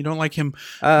witch thing. You don't like him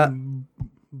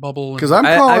bubble. Because And,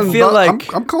 I'm I calling feel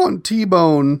like- I'm calling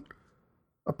T-Bone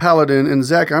a paladin, and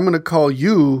Zach, I'm going to call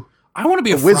you. I want to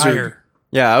be a wizard. friar.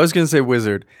 Yeah, I was gonna say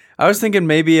wizard. I was thinking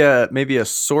maybe a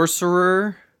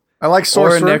sorcerer I like or a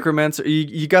sorcerer. necromancer.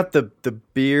 You got the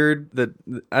beard that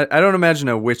I don't imagine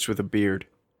a witch with a beard.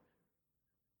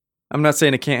 I'm not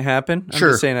saying it can't happen. I'm Sure.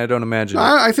 just saying I don't imagine it.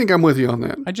 I think I'm with you on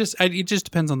that. It just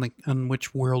depends on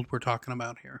which world we're talking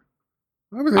about here.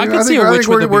 I can see a witch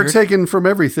with a we're beard. taking from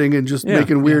everything and just Yeah.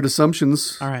 making weird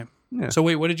assumptions. All right. Yeah. So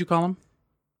wait, what did you call him?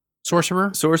 Sorcerer?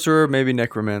 Sorcerer, maybe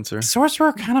necromancer.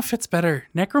 Sorcerer kind of fits better.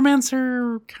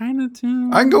 Necromancer kind of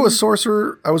too. I can go with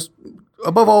sorcerer. I was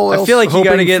above all else. I feel like you got to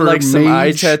hoping get for like some eye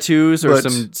mage, tattoos or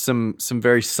but- some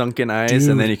very sunken eyes, Dude.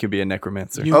 and then you could be a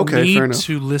necromancer. You Okay, fair need enough.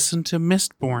 to listen to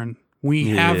Mistborn. We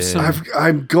Yeah. have some.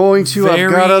 I'm going to. I've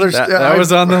Very- got other. That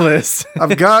was on the list.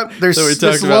 I've got. There's So we this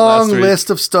talked about last long week.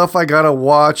 list of stuff I gotta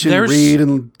watch and There's- read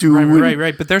and do.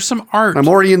 right. But there's some art. I'm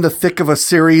already in the thick of a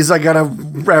series. I gotta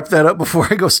wrap that up before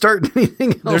I go start anything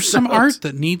else. There's some out. art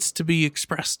that needs to be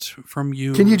expressed from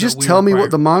you. Can you that just we tell me require.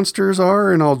 what the monsters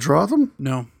are and I'll draw them?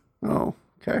 No, Oh,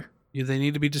 okay. they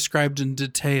need to be described in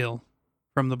detail.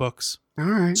 from the books. All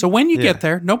right. So when you Yeah. get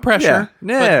there, no pressure,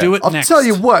 Yeah. but do it I'll next. tell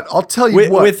you what.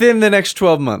 Within the next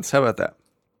 12 months. How about that?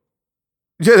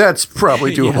 Yeah, that's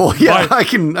probably doable. Yeah, By- I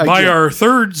can. By our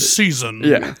third season.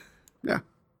 Yeah.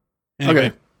 Anyway.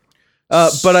 Okay.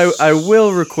 But I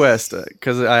will request,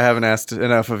 because I haven't asked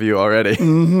enough of you already.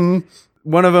 Mm-hmm.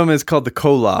 One of them is called the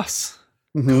Kolos.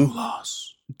 Mm-hmm.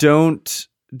 Loss.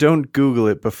 Don't Google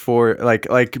it before,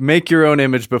 like make your own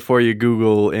image before you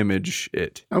Google image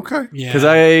it. Okay. Yeah. Because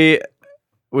I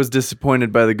was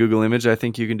disappointed by the Google image. I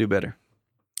think you can do better.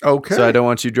 Okay. So I don't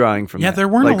want you drawing from Yeah, that. there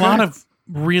weren't Like, a lot of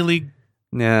really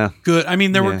Yeah. good. I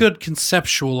mean, there were Yeah. good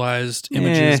conceptualized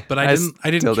images, Eh, but I I didn't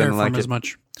care still for didn't like them as it.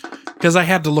 much because I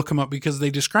had to look them up because they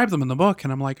describe them in the book,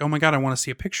 and I'm like, oh my god, I want to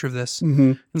see a picture of this.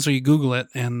 Mm-hmm. And so you Google it,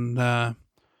 and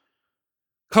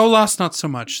Kolos not so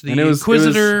much. The And it was-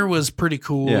 Inquisitor was pretty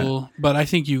cool, Yeah. but I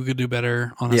think you could do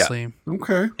better, honestly.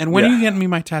 Okay. And when Yeah. are you getting me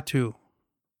my tattoo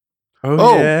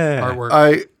Oh, yeah.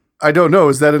 artwork? I don't know.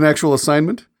 Is that an actual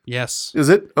assignment? Yes, Is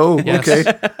it? Oh, Yes. okay.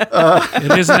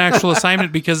 it is an actual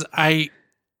assignment because I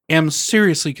am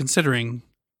seriously considering.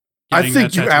 I getting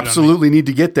think that you tattooed on me. absolutely need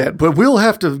to get that, but we'll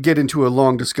have to get into a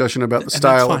long discussion about the that's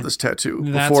style of fine. this tattoo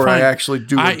That's before I fine. actually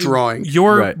do a drawing.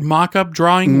 Your Right. mock-up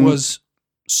drawing Mhm. was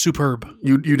superb.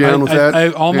 You down with that? I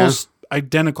almost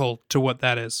identical to what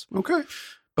that is, Okay.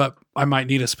 but I might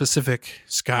need a specific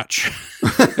Scotch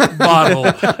bottle,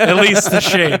 at least the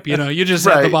shape. You know, you just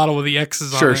have the Right. bottle with the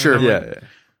X's Sure, on it. sure. and I'm Yeah. like,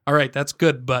 all right, that's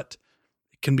good, but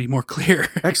it can be more clear.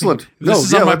 Excellent. This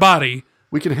is on my body.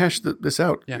 We can hash this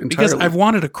out. Yeah, entirely. because I've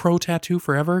wanted a crow tattoo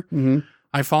forever. Mhm.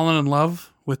 I've fallen in love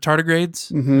with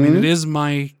tardigrades. I Mhm. mean, it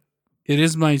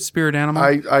is my spirit animal.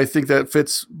 I think that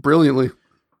fits brilliantly.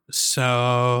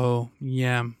 So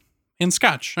yeah, in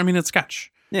Scotch. I mean, it's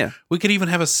Scotch. Yeah. We could even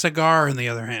have a cigar in the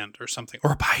other hand or something,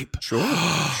 or a pipe. Sure.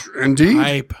 Indeed.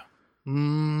 Pipe.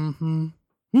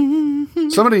 Mm-hmm.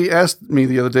 Somebody asked me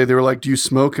the other day, they were like, do you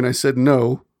smoke? And I said,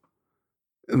 no.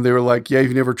 And they were like, yeah,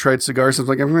 you've never tried cigars. I was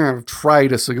like, I've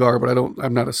tried a cigar, but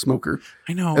I'm not a smoker.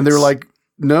 I know. And they were it's- like,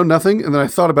 no, nothing. And then I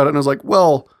thought about it and I was like,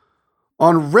 well,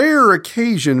 on rare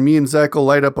occasion, me and Zach will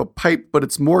light up a pipe, but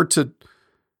it's more to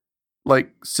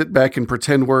like sit back and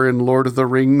pretend we're in Lord of the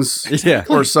Rings Yeah.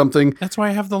 or something. that's why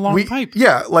I have the long pipe.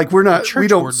 Yeah, like we church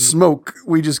don't warden. smoke.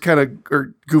 We just kind of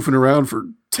are goofing around for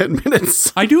 10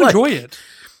 minutes. I do Like, enjoy it.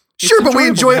 It's Sure, but we enjoyable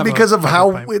enjoy to it have a because of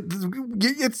how pipe.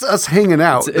 it's us hanging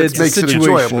out that It's a makes it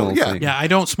situational enjoyable. Yeah. thing. Yeah, I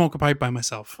don't smoke a pipe by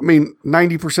myself. I mean,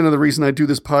 90% of the reason I do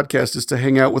this podcast is to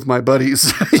hang out with my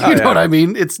buddies. You know yeah. what I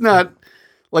mean? It's not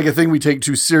like a thing we take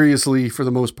too seriously for the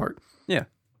most part. Yeah.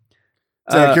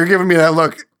 Zach, you're giving me that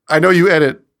look. I know you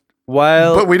edit,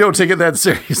 While but we don't take it that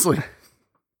seriously.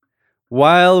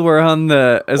 while we're on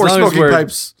the as Or long as smoking we're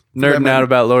pipes. for that nerding out matter.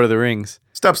 about Lord of the Rings.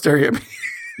 Stop staring at me.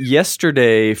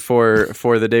 Yesterday for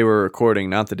the day we're recording,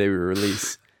 not the day we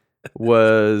release,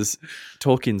 was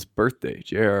Tolkien's birthday.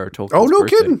 J.R.R. Tolkien's Oh, no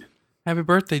birthday. kidding. Happy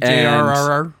birthday, And-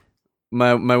 JRRR.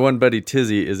 My one buddy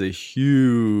Tizzy is a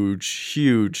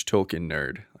huge Tolkien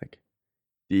nerd, like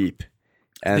deep,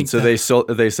 and think so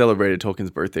that- they celebrated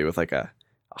Tolkien's birthday with like a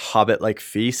Hobbit like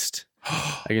feast.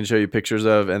 I can show you pictures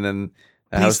of, and then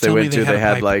the Please house they tell me went they to, had they a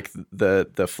had pipe. like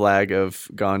the flag of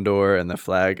Gondor and the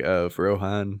flag of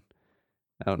Rohan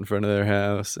out in front of their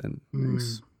house, and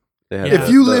Mm. they had Yeah. If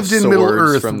you the lived in Middle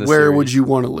swords Earth, from the where would series. you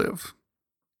want to live?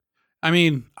 I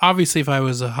mean, obviously, if I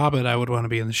was a hobbit, I would want to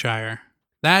be in the Shire.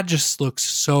 That just looks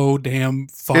so damn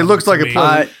fun. It looks to like a me.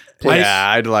 pleasant place. Yeah,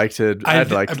 I'd like to. I'd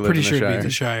like to I'm live pretty in the sure Shire. it'd be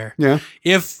the Shire. Yeah.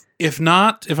 If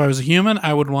not, if I was a human,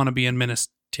 I would want to be in Minas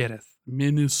Tirith.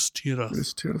 Minas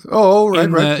Tirith. Oh, right,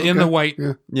 in right. the in the okay. White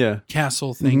Yeah. Yeah,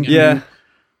 Castle thing. Mhm. And yeah.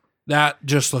 that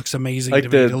just looks amazing Like to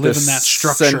me the to live in that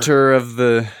structure. center of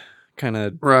the kind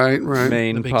of Right, right. the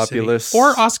main big populace, city.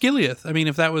 Or Osgiliath. I mean,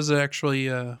 if that was actually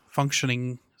a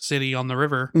functioning city on the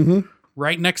river, Mm-hmm.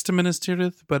 right next to Minas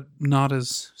Tirith, but not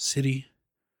as city.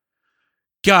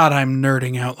 God, I'm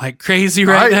nerding out like crazy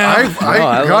right now. I I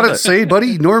gotta love it. say,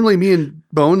 buddy, normally me and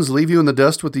Bones leave you in the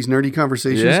dust with these nerdy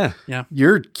conversations. yeah.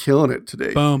 You're killing it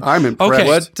today. Boom. I'm impressed. Okay.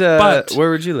 What? But where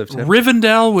would you live? Tim?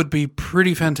 Rivendell would be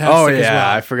pretty fantastic. Oh as yeah,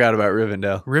 well. I forgot about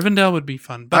Rivendell. Rivendell would be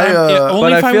fun, but I, only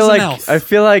But if I feel was like an elf. I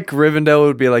feel like Rivendell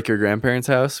would be like your grandparents'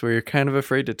 house, where you're kind of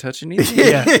afraid to touch anything.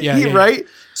 Yeah. Right?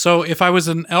 So if I was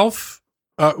an elf,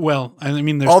 well, I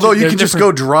mean, there's Although you there's can just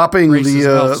different- go dropping races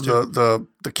of elves,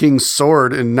 the king's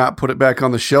sword and not put it back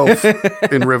on the shelf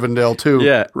in Rivendell too.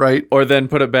 Yeah. Right? Or then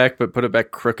put it back, but put it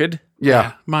back crooked.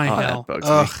 Yeah. my Oh, that hell. bugs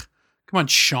me. Ugh. Come on,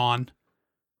 Sean.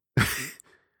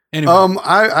 Anyway,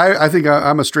 I think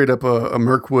I'm a straight up a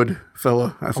Mirkwood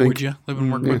fella. I or think. would you live in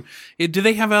Mirkwood? Do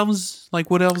they have elves, like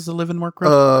wood elves that live in Mirkwood?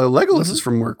 Legolas is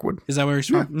from Mirkwood. Is that where he's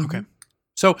from? Yeah. Okay.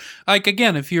 So, like,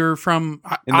 again, if you're from...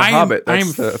 In The Hobbit, I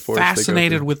that's am the forest they go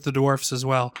fascinated through. with the dwarfs as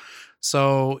well.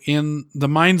 So, in the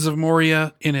Mines of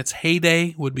Moria, in its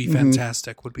heyday, would be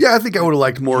fantastic. Would be Yeah, I think I would have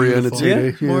liked Moria in its Beautiful. heyday.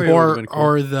 Yeah, Yeah. Moria would've been cool.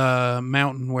 or the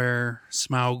mountain where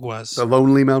Smaug was. The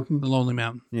Lonely Mountain. The Lonely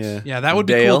Mountain. Yeah. Yeah, that would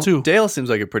be Dale. cool, too. Dale seems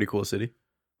like a pretty cool city.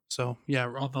 So, yeah,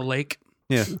 on the lake.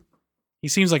 Yeah. He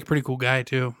seems like a pretty cool guy,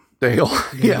 too. Dale.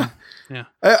 Yeah. Yeah.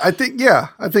 I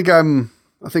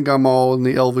think I'm all in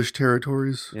the Elvish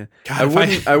territories. Yeah. God,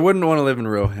 I wouldn't want to live in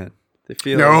Rohan. They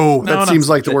feel No, No, that no. seems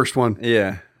like the worst one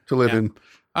yeah. to live Yeah. in.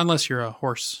 unless you're a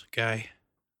horse guy.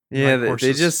 Yeah, Like they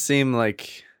horses. just seem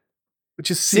like It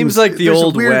just Seems like the there's a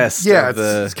Old weird, West Yeah, of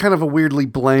it's kind of a weirdly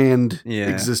bland Yeah.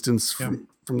 existence Yeah.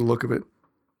 from the look of it.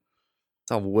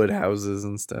 it's all wood houses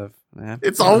and stuff. Yeah.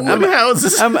 It's all wood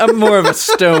houses. I'm more of a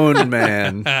stone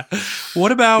man.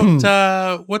 What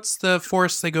about what's the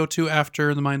forest they go to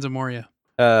after the Mines of Moria,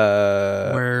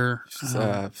 where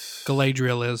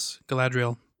Galadriel is?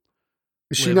 Galadriel.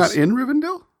 Is she lives. not in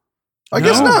Rivendell? I No,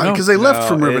 guess not, no. because they left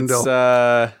from Rivendell.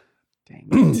 Dang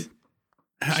it.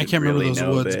 I should can't remember really those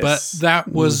know woods, this. but that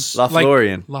was like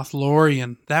Lothlorien.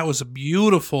 Lothlorien. That was a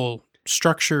beautiful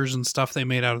structures and stuff they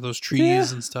made out of those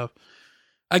trees and stuff.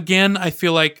 Again, I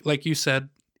feel like you said,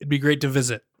 it'd be great to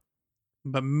visit,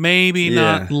 but maybe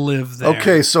not live there.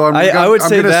 Okay, so I would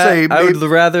say gonna that say I would maybe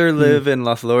rather live in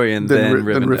Lothlorien than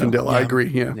than Rivendell. I Yeah. agree.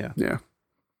 Yeah, Yeah. yeah.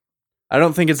 I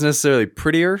don't think it's necessarily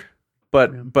prettier,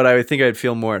 but Yeah. but I think I'd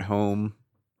feel more at home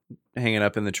hanging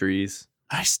up in the trees.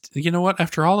 You know what?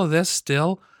 After all of this,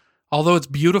 still, although it's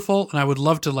beautiful and I would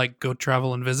love to like go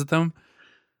travel and visit them,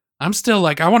 I'm still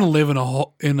like I want to live in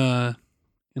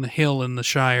a hill in the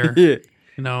Shire.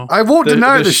 You know, I won't The-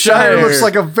 deny the the Shire Shire looks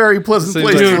like a very pleasant seems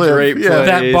place like to a live. great Yeah. place.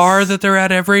 that bar that they're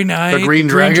at every night, Green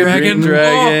Dragon. Green Oh,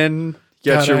 Dragon,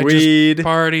 get God, your I just weed.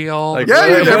 party all. Like, the Yeah,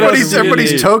 What time. else do you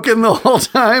everybody's need? token the whole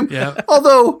time. Yeah.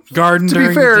 Although, Garden to during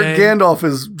be fair, the day. Gandalf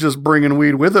is just bringing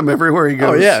weed with him everywhere he goes.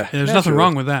 Oh yeah, There's nothing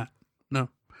wrong with that. No.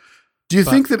 Do you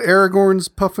But- think that Aragorn's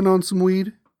puffing on some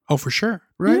weed? Oh, for sure.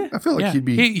 Right? Yeah. I feel like Yeah. he'd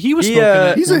be. He was He, smoking.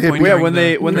 at he's a one point hippie. Yeah, during when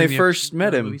they during the first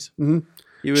met him, movies.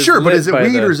 he was Sure, but lit is it by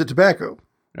weed the- or is it tobacco?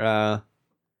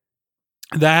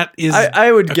 That is. I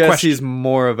would a guess question. he's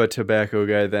more of a tobacco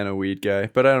guy than a weed guy,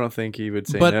 but I don't think he would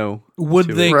say But no. Would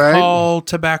to they it. Right. call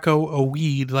tobacco a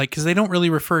weed? Like, because they don't really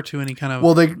refer to any kind of.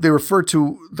 Well, they refer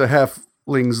to the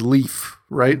halfling's leaf,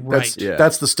 right? Right. Yeah.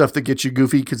 That's the stuff that gets you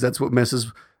goofy because that's what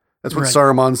messes. That's what Right.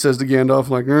 Saruman says to Gandalf,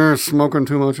 like, smoking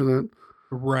too much of that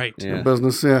right. Yeah.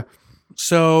 business. Yeah.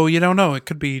 So you don't know. It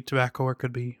could be tobacco or it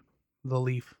could be the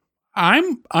leaf.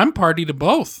 I'm party to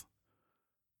both.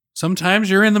 Sometimes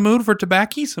you're in the mood for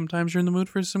tobacco. Sometimes you're in the mood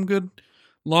for some good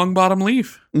long bottom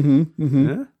leaf. Mm-hmm.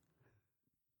 Mm-hmm.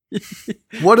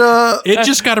 Yeah. What It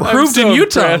just got I'm approved so in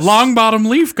Utah. impressed. Long bottom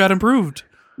leaf got approved.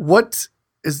 what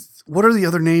are the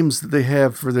other names that they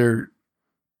have for their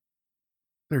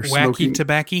Wacky smoking?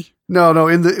 tobacco. No,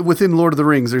 within Lord of the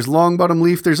Rings, there's long bottom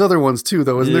leaf. There's other ones too,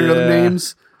 though. Isn't there other Yeah.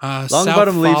 names? Long South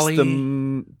bottom Folly,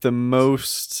 leaf's the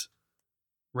most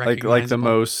like the recognizable.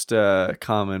 most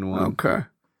common one. Okay.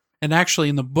 And actually,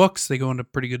 in the books, they go into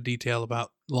pretty good detail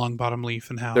about long bottom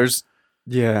leaf and how There's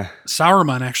yeah.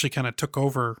 Sauron actually kind of took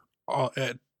over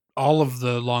all of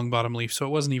the long bottom leaf, so it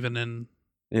wasn't even in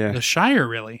Yeah. the Shire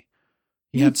really.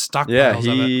 He had stockpiles Yeah, of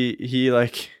it.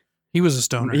 he Was a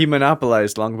stoner. he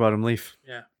monopolized long bottom leaf.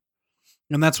 Yeah,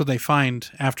 and that's what they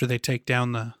find after they take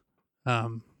down the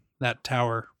that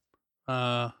tower.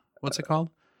 What's it called?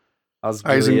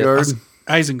 Isengard.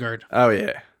 Isengard. Oh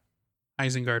yeah.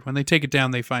 Isengard. When they take it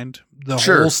down, they find the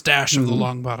Sure. whole stash of the Mhm.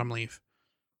 long bottom leaf.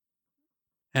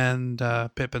 And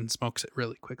Pippin smokes it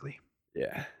really quickly.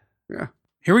 Yeah.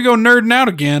 Here we go nerding out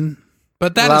again.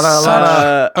 But that is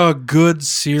such a good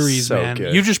series, So man.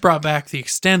 good. You just brought back the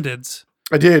extendeds.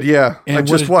 I did, yeah. And I what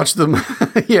just did- watched them.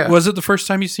 Yeah. Was it the first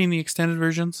time you've seen the extended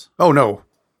versions? Oh no.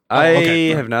 I okay.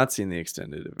 have not seen the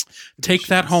extended. Take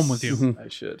that home with you. Mhm. I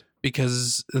should.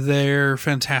 Because they're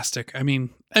fantastic. I mean,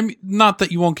 not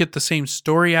that you won't get the same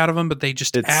story out of them, but they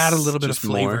just It's add a little bit of just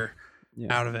more. flavor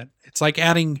Yeah. out of it. It's like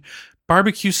adding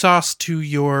barbecue sauce to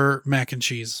your mac and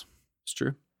cheese, It's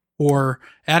true. or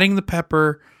adding the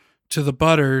pepper to the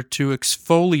butter to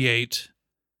exfoliate. Is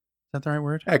that the right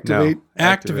word? Activate. No.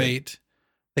 Activate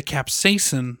the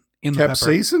capsaicin in the pepper.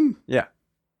 Capsaicin? Yeah.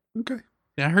 Okay.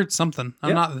 Yeah, I heard something. I'm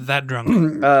Yeah. not that drunk.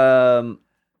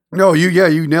 No,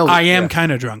 you nailed it. I am yeah.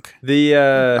 kind of drunk. The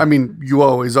I mean, you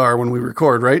always are when we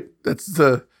record, right? That's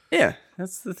the yeah,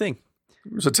 that's the thing.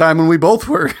 There was a time when we both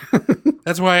were.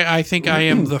 That's why I think I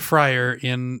am the friar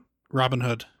in Robin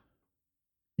Hood.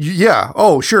 Yeah.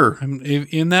 Oh, sure.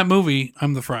 In that movie,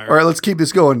 I'm the friar. All right, let's keep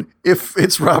this going. If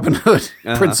it's Robin Hood,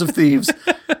 Prince of Thieves,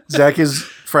 Zach is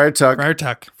Friar Tuck. Friar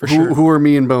Tuck, for sure. Who are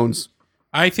me and Bones?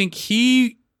 I think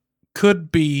he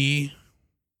could be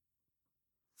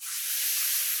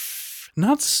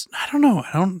not. I don't know.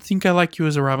 I don't think I like you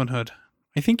as a Robin Hood.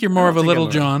 I think you're more of a Little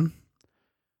John.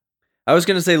 I was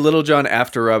gonna say Little John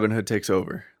after Robin Hood takes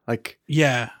over.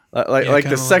 Yeah. Like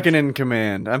the second in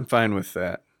command. I'm fine with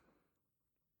that.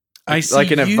 I see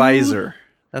like an you advisor.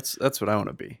 That's what I want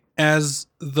to be. as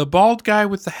the bald guy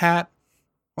with the hat.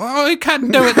 Oh, you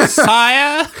can't do it,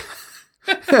 sire.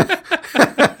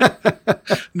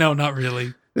 No, not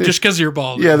really. Just because you're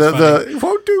bald. Yeah, it's funny. the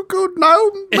won't do good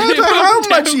no matter how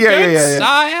much. Yeah.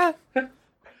 Sire.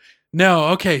 No,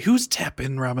 okay. Who's Tep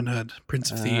in Robin Hood,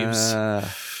 Prince of Thieves?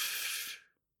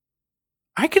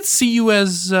 I could see you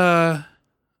as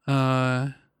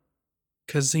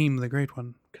Kazim, the Great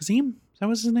One. Kazim? That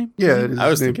was his name? Yeah, it is I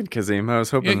was his name. thinking Kazim. I was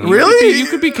hoping. You Really? You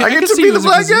could be. I get could to see be you the as a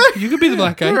black Kazim. guy? You could be the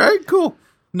black guy. All right, cool.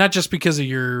 Not just because of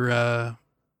your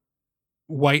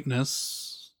whiteness.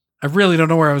 I really don't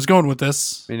know where I was going with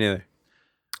this. Me neither.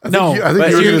 I think No, you were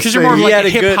but going to because you're more say, like had a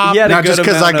a good- hip hop. he had a not just good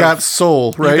because I amount got of-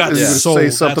 soul, right? got Is you soul. say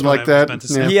That's something what like I was that. meant to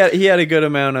say. Yeah. He had a good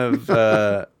amount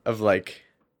of like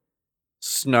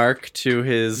snark to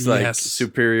his like Yes.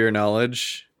 superior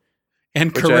knowledge,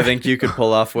 And which correct. I think you could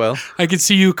pull off well. I could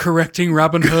see you correcting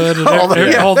Robin Hood and All all, the-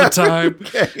 the time.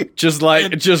 Okay.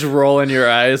 Just rolling your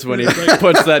eyes when he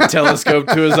puts that telescope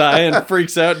to his eye and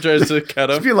freaks out, and tries to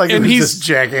cut I him. feel like And it was he's- this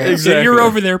jackass. Exactly. And you're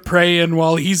over there praying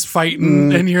while he's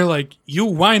fighting, and you're like, "You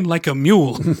whine like a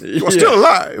mule." You're still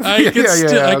alive. I could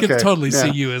okay. totally see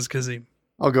Yeah. you as Kazim.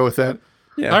 I'll go with that.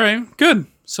 Yeah. All right, good.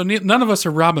 So none of us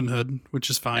are Robin Hood, which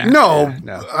is fine. No,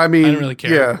 no. I mean, I don't really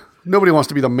care. Yeah, nobody wants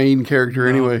to be the main character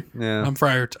anyway. Yeah. I'm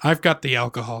Friar. I've got the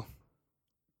alcohol,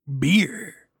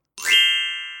 beer.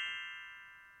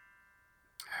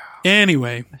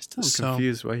 Anyway, I'm still so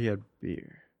confused why he had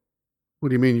beer. What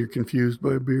do you mean you're confused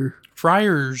by beer?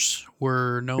 friars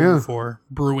were known Yeah. for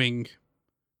brewing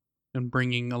and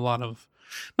bringing a lot of,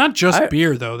 not just I-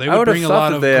 beer though. They I would would bring have a thought lot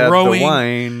that of they had growing. the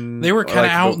wine. They were kinda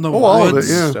out in the all of it,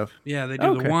 woods. yeah. Stuff. Yeah, they do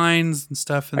Okay. the wines and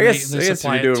stuff. And I guess they if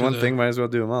supply you're it doing to one the- thing, might as well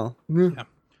do them all. Yeah.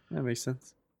 That makes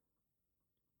sense.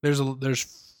 There's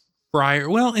friar.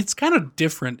 Well, it's kind of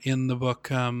different in the book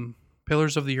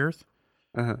Pillars of the Earth.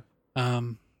 Uh-huh.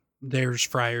 There's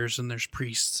friars and there's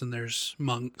priests and there's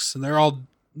monks and they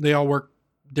all work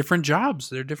different jobs.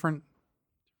 They're different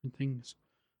things.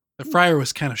 The friar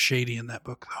was kind of shady in that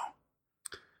book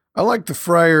though. I like the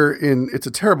friar in. It's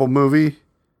a terrible movie.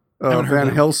 Haven't heard Van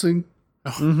that. Helsing.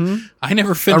 Mm-hmm. I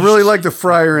never I finished. really like the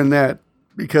friar in that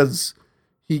because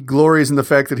he glories in the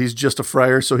fact that he's just a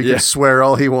friar, so he Yeah. can swear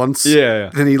all he wants.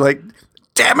 Yeah. Then he like,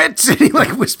 damn it! And he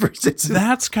like whispers it.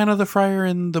 That's kind of the friar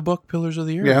in the book Pillars of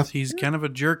the Earth. Yeah. He's kind of a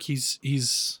jerk.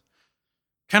 He's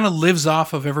kind of lives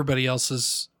off of everybody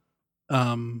else's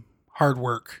hard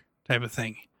work type of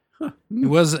thing. It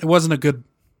wasn't a good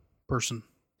person.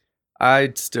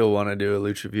 I'd still want to do a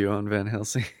Lucha View on Van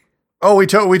Helsing. Oh, we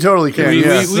totally can. We-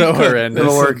 yeah, we so could. horrendous.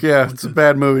 it'll work. Yeah, it's a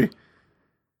bad movie.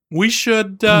 We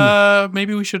should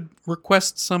maybe we should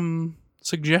request some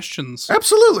suggestions.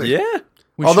 Absolutely. Yeah.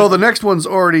 We Although should, the next one's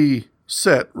already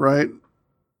set, right?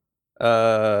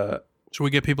 should we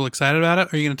get people excited about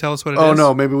it? Are you going to tell us what it is? Oh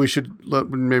no, maybe we should.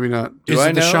 Maybe not. Is I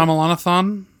it the know?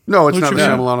 Shyamalan-a-thon? No, it's not Lucha the View?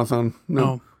 Shyamalanathon. No,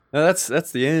 No, No,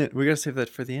 that's the end. We gotta save that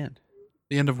for the end.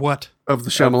 the end of what? of the The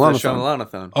Shyamalanathon.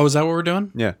 Shyamalan-a-thon. Oh, is that what we're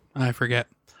doing? Yeah. I forget.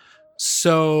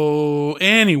 So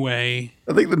anyway,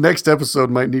 I think the next episode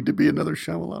might need to be another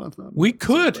Shyamalanathon. we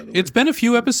could. It's been a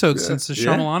few episodes since the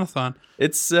Yeah. Shyamalan-a-thon.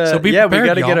 It's So be yeah, we prepared,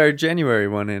 gotta get y'all. our January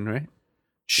one in, right?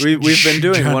 We've been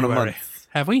doing one a January. month.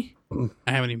 Have we?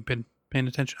 I haven't even been paying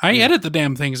attention. I edit the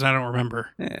damn things and I don't remember.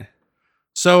 Yeah.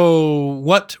 So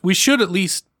what we should at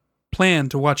least plan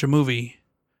to watch a movie.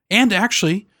 And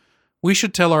actually, we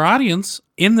should tell our audience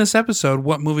in this episode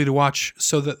what movie to watch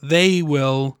so that they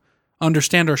will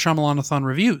understand our Shyamalan-a-thon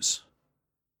reviews.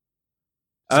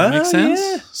 Does that make sense?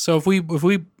 Yeah. So if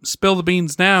we spill the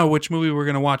beans now, which movie we're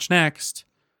going to watch next,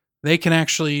 they can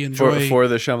actually enjoy For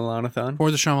the Shyamalan-a-thon.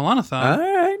 for the Shyamalan-a-thon. All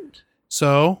right.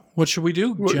 So what should we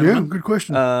do, Well, yeah, gentlemen? good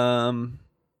question. I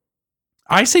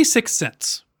say Sixth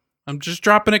Sense. I'm just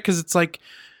dropping it because it's like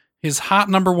his hot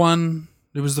number one.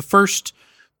 It was the first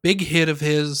big hit of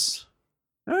his.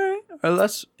 All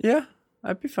right. Yeah,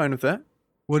 I'd be fine with that.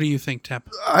 What do you think, Tep?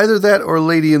 Either that or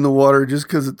Lady in the Water, just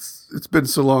because it's been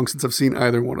so long since I've seen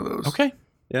either one of those. Okay.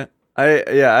 Yeah.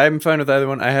 I'm fine with either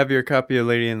one. I have your copy of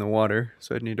Lady in the Water,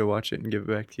 so I'd need to watch it and give it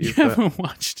back to you. You but- haven't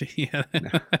watched it yet.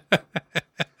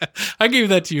 I gave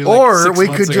that to you. Or 6 we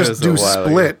months could ago. just It do was a while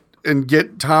Split and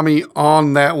get Tommy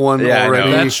on that one Yeah, I know.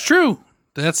 already. That's true.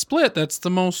 That's Split. That's the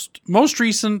most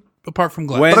recent, apart from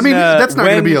Glass. When- But I mean, that's not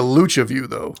going to when- be a Lucha View,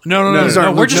 though. No. These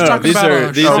aren't We're just Lucha- talking these about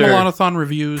are- these are Shyamalan-a-thon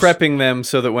reviews. prepping them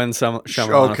so that when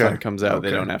Shyamalan Okay. comes out, they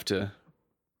Okay. don't have to Fair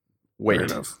wait.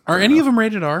 enough. Are Fair any enough. of them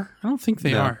rated R? I don't think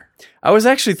they No. are. I was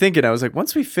actually thinking, I was like,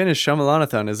 once we finish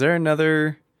Shyamalan-a-thon, is there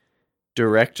another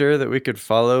director that we could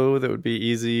follow that would be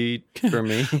easy for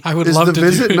me? I would Is love The to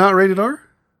Visit do not rated R?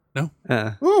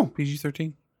 Oh,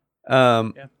 PG-13.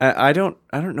 I don't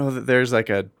know that there's like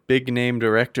a big name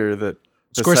director that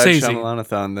besides Scorsese.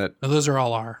 Shyamalan-a-thon that No, those are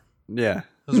all R. yeah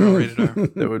Those are all rated R.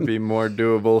 that would be more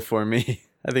doable for me.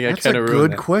 I think that's I a kind of good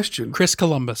ruined that. question. Chris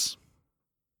Columbus.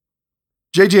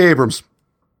 J.J. Abrams.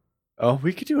 Oh,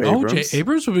 we could do Oh, Abrams.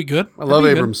 Abrams would be good. I love That'd be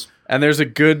good. Abrams. And there's a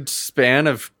good span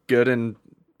of good and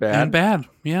bad. And bad,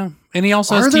 yeah. And he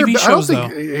also Are has there TV ba- shows, I don't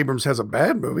though. think Abrams has a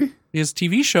bad movie. He has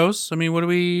TV shows. I mean, what do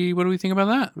we think about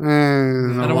that?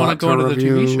 I don't wanna go into the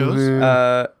TV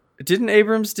shows. Didn't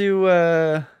Abrams do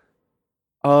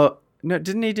no,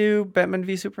 didn't he do Batman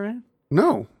v Superman?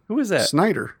 No, Who was that?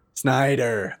 Snyder.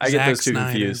 Snyder. I get Zack those two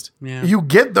Snyder. confused. Yeah. You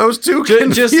get those two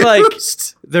Just like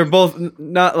confused? they're both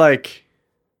not like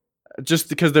just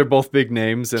because they're both big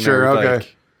names and Sure, they're okay.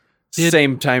 like Did-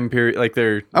 same time period. Like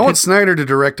they're I want Snyder to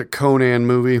direct a Conan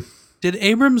movie. Did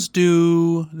Abrams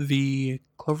do the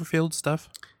Cloverfield stuff?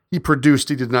 He produced,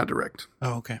 he did not direct.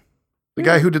 Oh, okay. The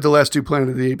guy who did the last two Planet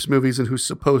of the Apes movies and who's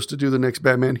supposed to do the next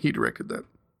Batman, he directed that.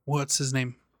 What's his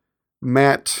name?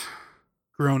 Matt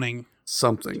Groening.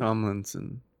 something.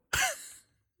 Tomlinson.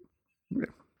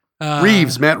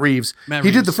 Reeves, Matt Reeves. Matt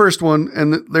He did the Reeves. first one,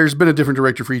 and there's been a different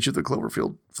director for each of the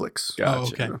Cloverfield flicks. Oh,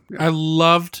 Gotcha. okay. Yeah. I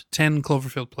loved 10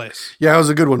 Cloverfield Place. Yeah, it was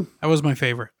a good one. That was my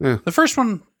favorite. Yeah. The first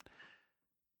one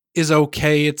is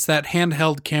okay. It's that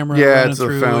handheld camera. Yeah, running it's a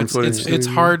through. found It's footage it's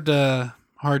thing. hard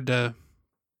to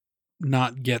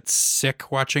not get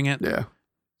sick watching it, Yeah.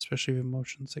 especially with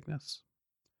motion sickness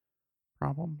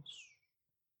problems.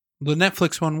 The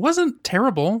Netflix one wasn't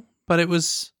terrible, but it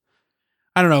was,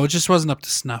 I don't know, it just wasn't up to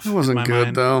snuff. It in wasn't my good,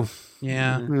 mind. though.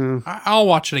 Yeah. Yeah. I'll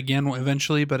watch it again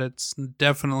eventually, but it's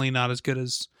definitely not as good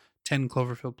as 10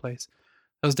 Cloverfield Place.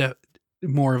 That was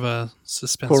more of a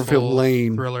suspenseful Cloverfield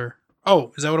Lane. thriller.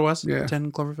 Oh, is that what it was? Yeah.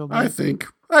 10 Cloverfield Lane? I think.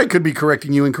 I could be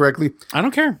correcting you incorrectly, I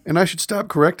don't care. and I should stop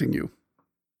correcting you.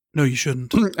 No, you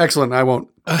shouldn't. Excellent. I won't.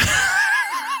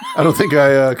 I don't think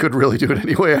I could really do it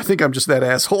anyway. I think I'm just that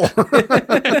asshole.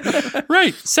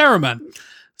 Right, Saruman.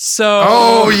 So,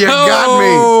 Oh, you got me.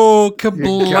 Oh,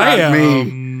 You got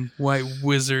kablam, White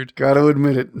Wizard. Got to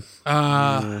admit it.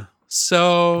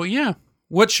 So yeah,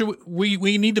 what should we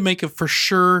need to make a for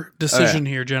sure decision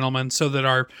here, gentlemen, so that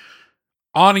our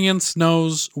audience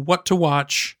knows what to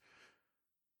watch.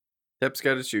 Tep's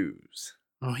got to choose.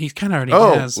 Oh, he kind of already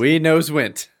Oh, has. We knows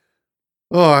went.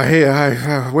 Oh, hey,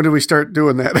 when did we start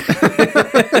doing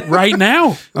that? Right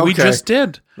now, we Okay. just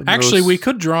did. Actually, Nose- we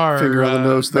could draw our finger on the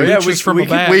nose thing. luchas Yeah, from we a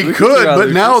could- bag. we could could, draw but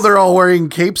the now just- they're all wearing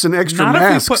capes and extra Not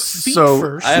masks. if we put feet so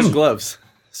first. I have gloves,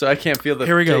 so I can't feel the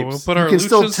Here we go. capes. We'll put our you can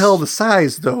still luchas- tell the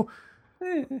size, though.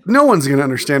 No one's going to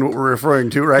understand what we're referring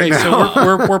to right Okay, now.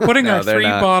 so we're putting No, our they're 3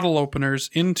 not. bottle openers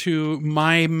into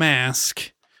my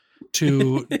mask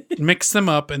to mix them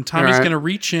up, and Tommy's All right. going to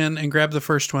reach in and grab the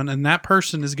first one, and that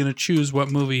person is going to choose what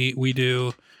movie we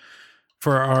do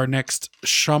for our next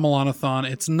Shyamalan-a-thon.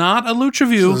 It's not a lucha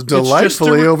view. This is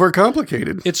delightfully it's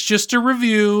overcomplicated. it's just a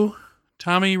review.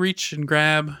 Tommy, reach and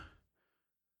grab,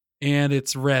 and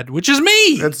it's red, which is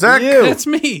me. That's Zach. You. That's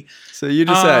me. So you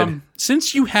decide.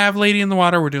 Since you have Lady in the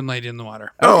Water, we're doing Lady in the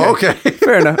Water. Oh, okay.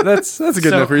 Fair enough. That's a good So-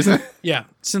 enough reason. Yeah,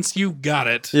 since you got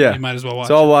it, Yeah. you might as well watch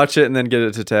So it. I'll watch it and then get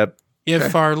it to Tep.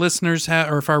 If our listeners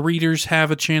have, or if our readers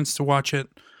have a chance to watch it,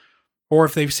 or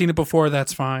if they've seen it before,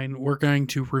 that's fine. We're going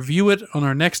to review it on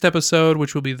our next episode,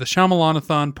 which will be the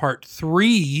Shyamalan-a-thon Part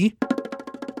 3.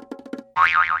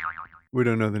 We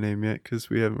don't know the name yet because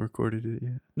we haven't recorded it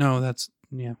yet. No,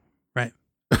 yeah, right.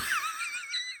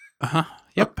 Uh-huh.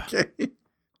 Yep. Okay.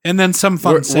 And then some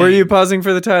fun Were saying. you pausing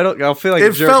for the title? I'll feel like a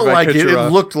It jerk felt if I like cut it. you It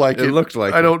off. looked like it. It looked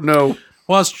like I it. don't know.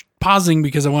 Well, I was pausing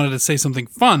because I wanted to say something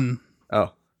fun.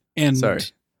 Oh, And sorry.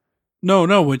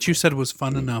 No, what you said was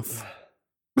fun enough.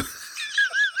 All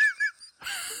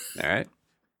right.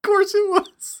 Of course it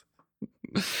was.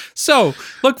 So,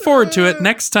 look forward to it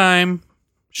next time.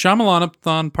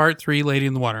 Shyamalan-a-thon Part 3, Lady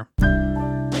in the Water.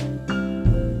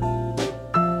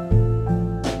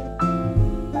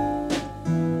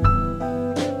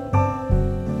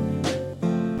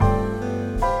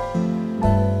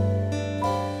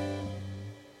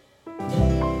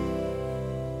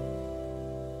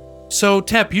 So,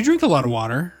 Tep, you drink a lot of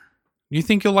water. You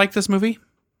think you'll like this movie?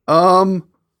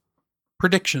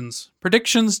 Predictions.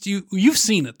 You've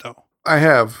seen it though. I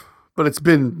have, but it's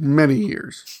been many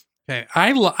years. Okay,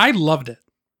 I loved it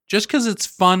just because it's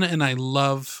fun and I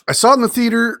love. I saw it in the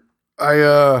theater.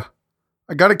 I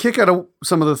got a kick out of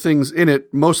some of the things in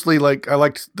it. Mostly, like I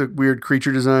liked the weird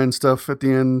creature design stuff at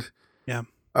the end. Yeah.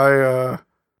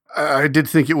 I did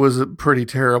think it was a pretty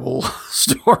terrible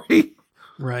story,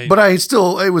 Right. but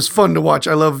it was fun to watch.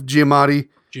 I love Giamatti.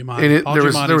 Giamatti. In it, Paul there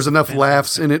Giamatti's was enough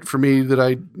laughs fantastic. in it for me that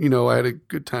I had a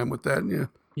good time with that. Yeah.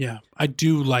 Yeah, I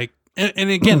do like, and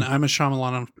again, I'm a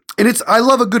Shyamalan. And I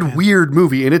love a good weird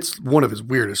movie, and it's one of his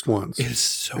weirdest ones. It is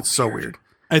so It's so weird.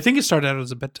 I think it started out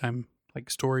as a bedtime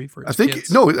story for his I think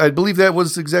kids. I believe that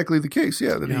was exactly the case.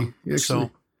 Yeah, that Yeah. he actually.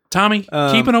 So, Tommy,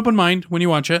 keep an open mind when you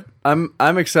watch it. I'm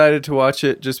excited to watch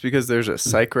it just because there's a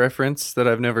Psych reference that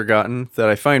I've never gotten that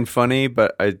I find funny,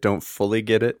 but I don't fully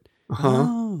get it.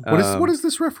 Oh. What is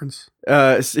this reference?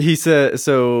 He said.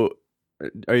 So,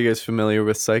 are you guys familiar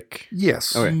with Psych?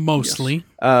 Yes. Okay. Mostly.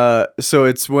 So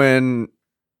it's when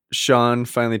Sean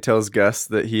finally tells Gus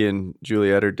that he and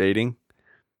Juliet are dating,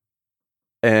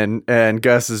 and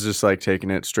Gus is just like taking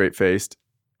it straight faced,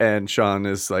 and Sean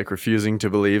is like refusing to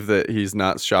believe that he's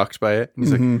not shocked by it. And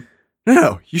he's like, Mhm.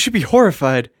 no, you should be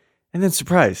horrified and then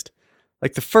surprised,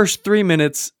 like the first 3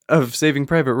 minutes of Saving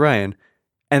Private Ryan,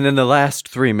 and then the last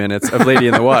 3 minutes of Lady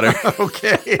in the Water.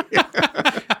 Okay.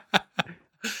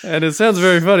 And it sounds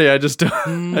very funny. I just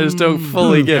don't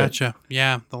fully get it. Gotcha.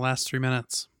 Yeah, the last 3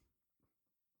 minutes,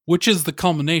 which is the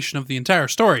culmination of the entire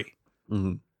story.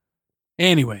 Mhm.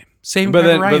 Anyway, Saving But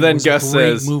Private then- Ryan but then was Gus a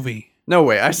great says- movie. No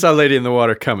way. I saw Lady in the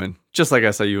Water coming, just like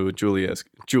I saw you with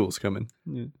Jules coming.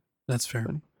 Yeah. That's fair.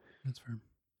 Funny. That's fair.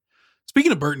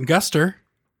 Speaking of Burton Guster,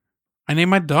 I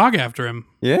named my dog after him.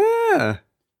 Yeah.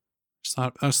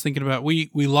 I was thinking about we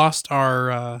lost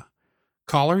our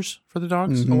collars for the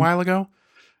dogs a Mhm. while ago.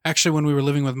 Actually, when we were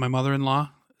living with my mother-in-law,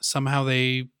 somehow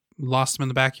they lost them in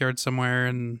the backyard somewhere,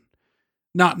 and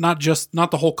not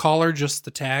the whole collar, just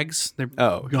the tags. They're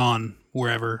Oh. gone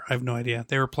wherever. I have no idea.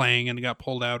 They were playing and it got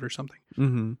pulled out or something.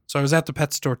 Mm-hmm. So I was at the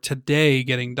pet store today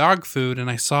getting dog food, and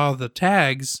I saw the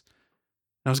tags.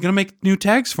 I was going to make new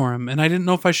tags for him, and I didn't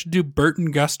know if I should do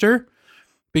Burton Guster,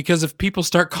 because if people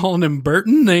start calling him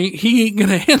Burton, he ain't going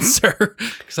to answer.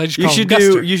 Because I just call him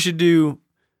Guster. You should do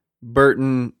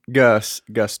Burton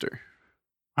Guster.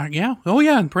 Yeah. Oh,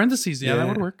 yeah. In parentheses. Yeah, that Yeah.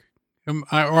 would work.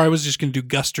 I was just going to do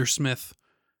Guster Smith,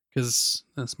 because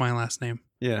that's my last name.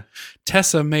 Yeah.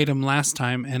 Tessa made him last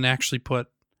time and actually put,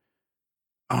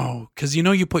 because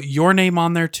you put your name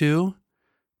on there too,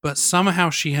 but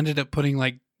somehow she ended up putting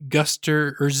like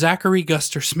Guster or Zachary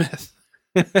Guster Smith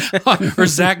or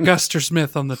Zach Guster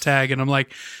Smith on the tag. And I'm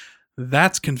like,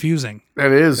 that's confusing.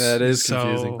 That is. That is So-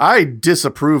 confusing. I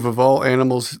disapprove of all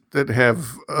animals that have,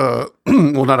 well,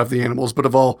 not of the animals, but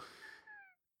of all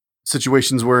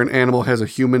situations where an animal has a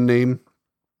human name.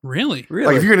 Really? Really?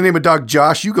 Like if you're going to name a dog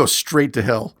Josh, you go straight to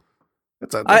hell.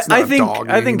 That's not I a think dog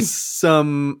I think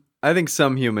name.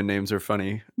 some human names are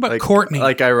funny. But like, Courtney.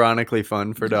 like ironically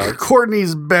fun for dogs.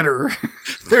 Courtney's better.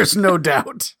 There's no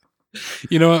doubt.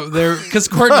 Because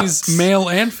Courtney's male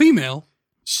and female.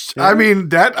 I mean,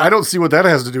 I don't see what that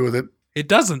has to do with it. It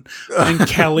doesn't. And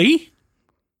Kelly?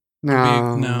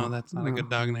 No. No, that's not a good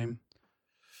dog name.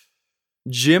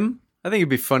 Jim? I think it'd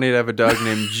be funny to have a dog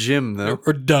named Jim though.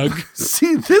 Or Doug.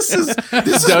 See, this is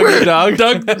Doug the dog.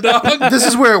 Doug the dog. this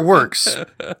is where it works.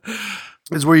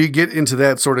 Is where you get into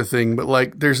that sort of thing, but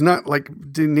like, there's not like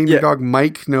name your Yeah. dog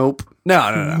Mike. Nope.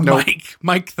 No. Nope.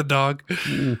 Mike the dog.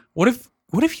 What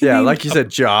if you Yeah, named like you said,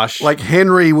 Josh. Like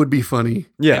Henry would be funny.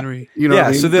 yeah. Henry? You know, what Yeah,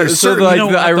 I mean? so There's the certain- like you know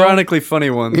the what, though? ironically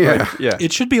funny ones. Yeah. Yeah.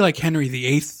 It should be like Henry the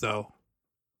Eighth, though.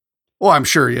 well, I'm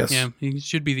sure. Yes. Yeah, he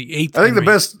should be the eighth. I think the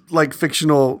Henry. best like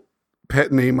fictional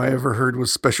pet name I ever heard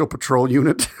was Special Patrol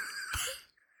Unit.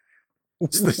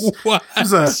 What?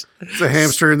 It's a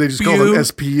hamster, and they just call them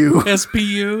SPU.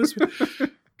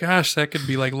 SPUs. Gosh, that could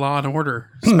be like Law and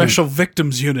Order. Special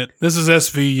Victims Unit. This is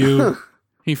SVU.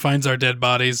 He finds our dead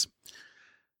bodies.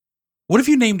 What if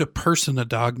you named a person a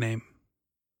dog name?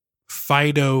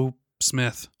 Fido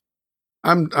Smith.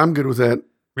 I'm good with that.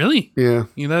 Really? Yeah.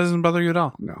 That doesn't bother you at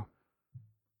all. No.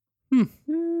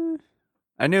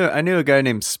 I knew a guy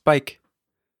named Spike.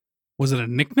 Was it a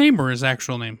nickname or his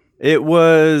actual name? It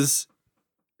was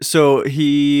so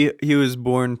he was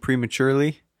born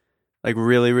prematurely, like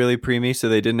really, really preemie, so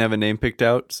they didn't have a name picked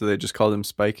out, so they just called him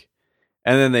Spike.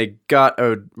 And then they got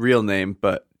a real name,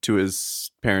 but to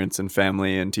his parents and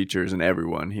family and teachers and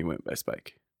everyone, he went by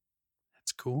Spike.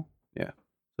 That's cool. Yeah.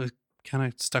 So it kind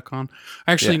of stuck on.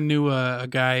 I actually Yeah. knew a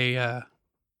guy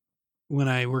when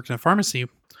I worked in a pharmacy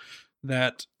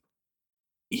that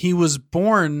he was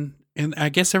born, and I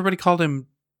guess everybody called him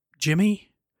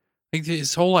Jimmy. Like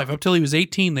his whole life, up till he was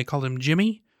 18, they called him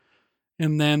Jimmy.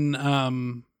 And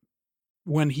then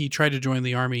when he tried to join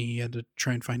the army, he had to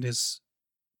try and find his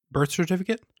birth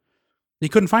certificate. He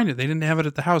couldn't find it. They didn't have it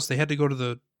at the house. They had to go to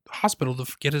the hospital to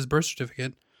get his birth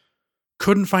certificate.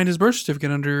 Couldn't find his birth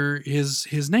certificate under his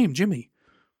name, Jimmy.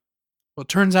 Well, it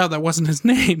turns out that wasn't his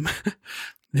name.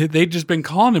 They'd just been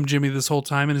calling him Jimmy this whole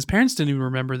time, and his parents didn't even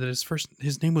remember that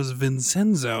his name was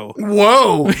Vincenzo.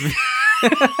 Whoa.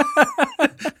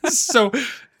 So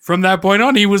from that point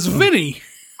on, he was Vinny.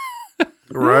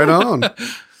 Right on.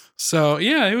 So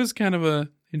yeah, it was kind of a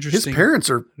His interesting. parents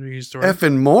are story.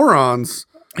 effing morons.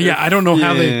 Yeah, I don't know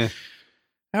how Yeah.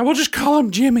 I will just call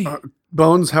him Jimmy.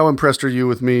 Bones, how impressed are you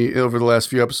with me over the last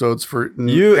few episodes for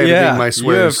You editing my you have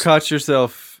swears? caught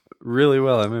yourself really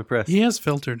well. I'm impressed. He has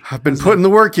filtered, I've been putting the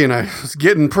work in. I was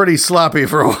getting pretty sloppy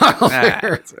for a while Ah, there.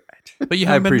 that's all right. but you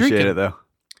I haven't been appreciate drinking. it though.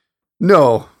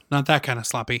 No, Not that kind of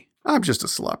sloppy. I'm just a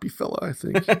sloppy fella, I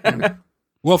think.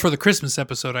 Well, for the Christmas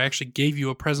episode, I actually gave you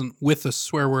a present with a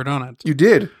swear word on it. You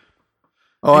did.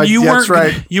 Oh, And you that's weren't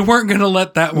right. gonna, you weren't going to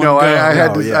let that one No, go. I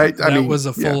had No, to. yeah. I that mean, was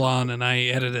a yeah. full on, and I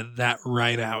edited that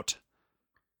right out,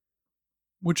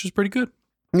 which was pretty good.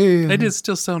 Yeah. It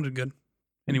still sounded good.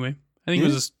 Anyway, I think it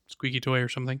Yeah. was a squeaky toy or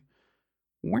something.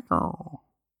 Wicker.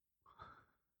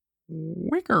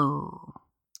 Wicker.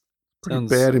 Pretty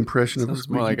Sounds- bad impression of a sounds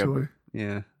more squeaky like a- toy.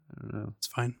 Yeah, I don't know. It's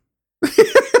fine.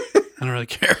 I don't really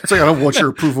care. It's like I don't want your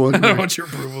approval. I don't Anyway. want your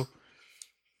approval.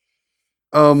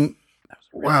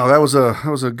 Wow, that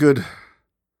was a good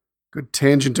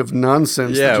tangent of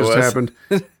nonsense Yeah, that it just was. happened.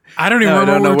 I don't even Now I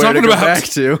remember don't know what we where were to talking go about. back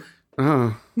to.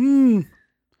 Oh,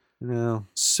 No.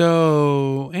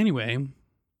 So anyway,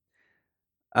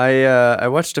 I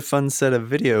watched a fun set of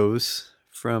videos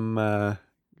from a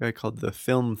guy called the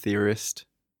Film Theorist.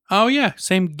 oh yeah,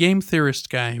 same game theorist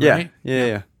guy, Yeah, right?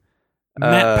 yeah.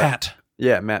 Matt Pat.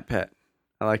 Yeah, Matt Pat.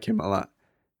 I like him a lot.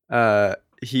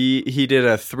 He did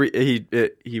a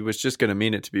he was just gonna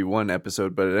mean it to be one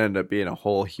episode, but it ended up being a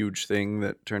whole huge thing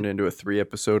that turned into a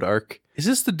 3-episode arc Is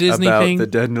this the Disney about thing? the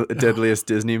deadliest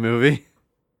Disney movie.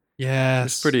 Yes.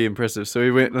 It's pretty impressive. So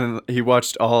he went and he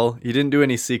watched all. He didn't do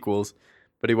any sequels,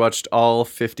 but he watched all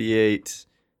 58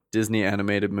 Disney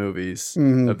animated movies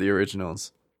Mhm. of the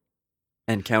originals,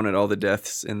 and counted all the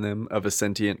deaths in them of a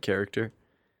sentient character.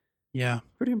 Yeah.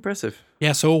 Pretty impressive.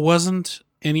 Yeah, so it wasn't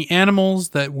any animals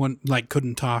that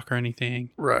couldn't talk or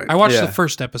anything. right. I watched Yeah. the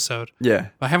first episode. Yeah,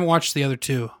 But I haven't watched the other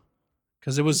two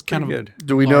because it was kind pretty of good.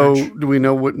 Do we large.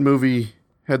 know what movie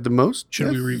had the most? Should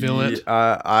we Jeff? reveal it?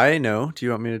 I know. Do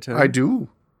you want me to tell? I you? do.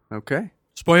 Okay.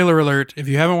 Spoiler alert: if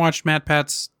you haven't watched Matt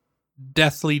Pat's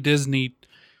Deathly Disney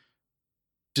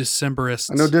Decemberists,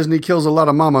 I know Disney kills a lot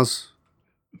of mamas.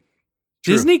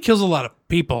 Disney kills a lot of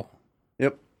people,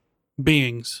 Yep.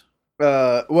 beings.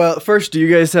 Well, first, do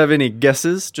you guys have any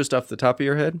guesses just off the top of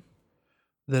your head?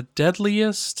 The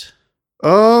deadliest.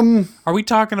 Um, Are we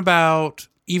talking about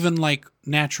even like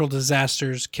natural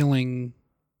disasters killing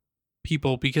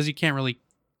people? Because you can't really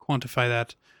quantify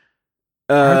that.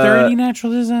 Are there any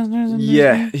natural disasters? In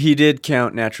Yeah, Disney? he did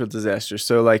count natural disasters.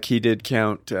 So, like, he did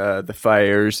count the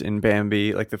fires in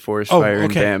Bambi, like the forest Oh, fire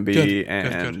okay. in Bambi,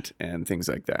 Good. and things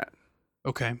like that.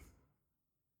 Okay.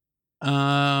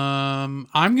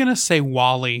 I'm gonna say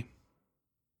Wally.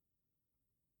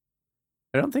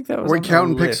 I don't think that was. Are we on the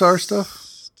counting Pixar list. stuff?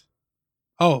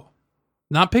 Oh,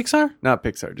 not Pixar? Not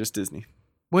Pixar, just Disney.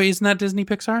 Wait, isn't that Disney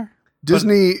Pixar?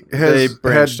 Disney they has had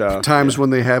branched out, times yeah. when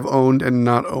they have owned and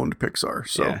not owned Pixar.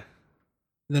 So Yeah.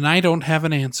 Then I don't have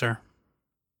an answer.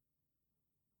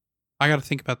 I got to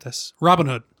think about this. Robin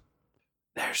Hood.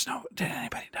 Did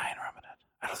anybody die in Robin Hood?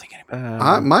 I don't think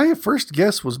anybody. my first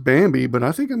guess was Bambi, but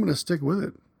I think I'm going to stick with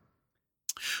it.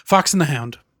 Fox and the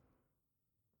Hound.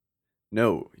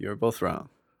 No, you're both wrong.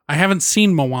 I haven't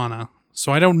seen Moana,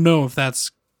 so I don't know if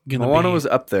that's gonna Moana be. was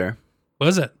up there,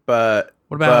 Was it? but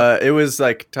What about but it was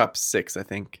like top 6, I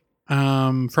think.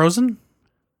 Frozen?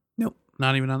 Nope.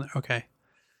 Not even on there. Okay.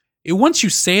 Once you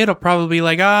say it, it'll probably be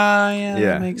like, yeah, Yeah.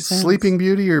 that makes sense. Sleeping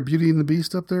Beauty or Beauty and the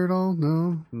Beast up there at all?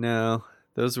 No. No,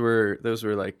 those were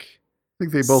like I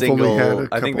think they both single. only had a couple.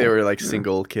 I think they were like Yeah.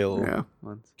 single kill Yeah.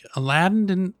 ones. Aladdin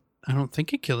didn't. I don't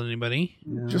think it killed anybody.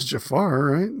 Yeah. Just Jafar,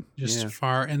 right? Just Yeah.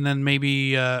 far, and then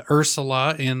maybe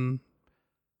Ursula in.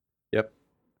 Yep.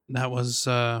 That was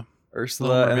Ursula,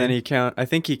 Little and then Mermaid. I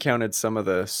think he counted some of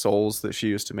the souls that she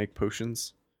used to make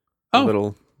potions. Oh, The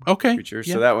little okay. creatures.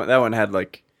 Yeah. So that one had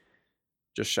like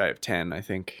just shy of 10, I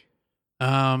think.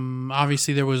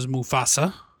 Obviously there was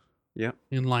Mufasa. Yep.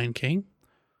 In Lion King.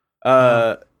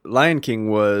 Lion King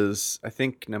was, I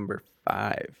think, number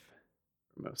 5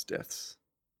 for most deaths.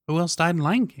 Who else died in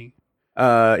Lion King?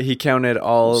 He counted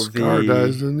all Scar the.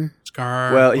 dies, doesn't he?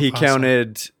 Scar. Well, he Mufasa.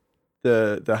 counted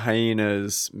the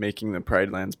hyenas making the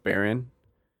Pride Lands barren.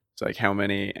 It's like how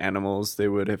many animals they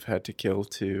would have had to kill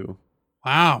to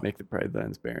Wow. make the Pride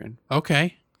Lands barren.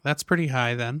 Okay, that's pretty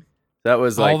high then. That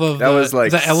was All like the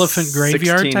elephant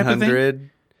graveyard type of thing? 1600.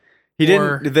 He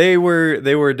didn't. They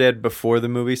were dead before the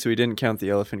movie, so he didn't count the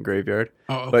elephant graveyard.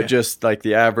 Oh, okay. But just like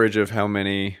the average of how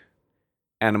many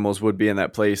animals would be in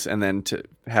that place, and then to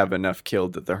have enough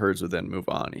killed that the herds would then move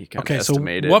on. He kind of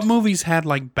estimated. So what movies had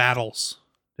like battles?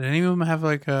 Did any of them have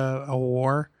like a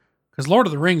war? Because Lord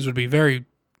of the Rings would be very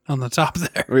on the top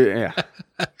there. Yeah.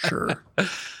 Sure.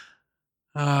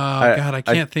 Oh God, I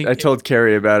can't think. I told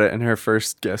Carrie about it, and her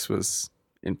first guess was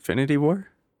Infinity War.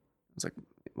 I was like,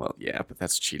 well, yeah, but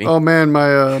that's cheating. Oh man,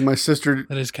 my sister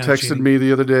That is kind of texted cheating. me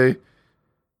the other day.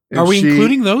 and Are we she-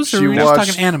 including those, or she are we just watched-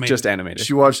 talking animated? Just animated.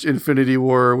 She watched Infinity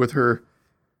War with her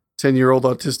 10-year-old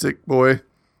autistic boy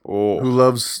who Oh,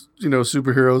 loves,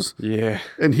 superheroes. yeah.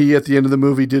 And he, at the end of the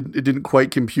movie, didn't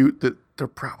quite compute that they're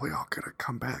probably all going to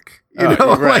come back.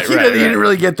 Oh, right, he right, didn't right.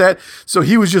 really get that. So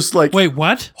he was just like Wait,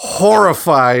 what?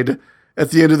 horrified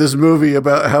at the end of this movie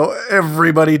about how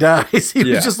everybody dies. He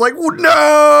Yeah. was just like,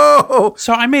 no.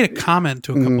 So I made a comment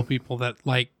to a Mm-hmm. couple people that,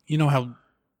 like, you know how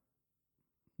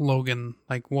Logan,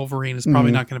 like Wolverine, is probably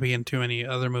Mhm. not going to be in too many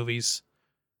other movies.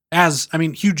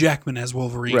 Hugh Jackman as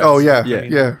Wolverine. Right. Oh, yeah. Yeah.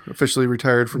 Yeah. Officially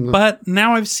retired from the. But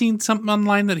now I've seen something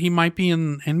online that he might be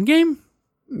in Endgame.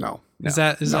 No. Is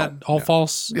that all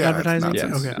false Yeah, it's advertising?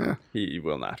 nonsense. Okay, Yeah. He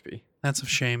will not be. that's a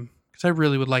shame because I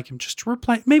really would like him just to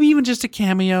replay, maybe even just a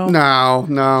cameo. No.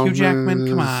 Hugh Jackman,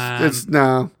 come on. It's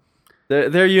no.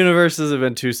 Their universes have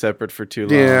been too separate for too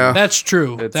long. Yeah. That's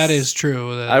true. It's- That is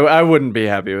true. I wouldn't be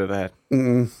happy with that.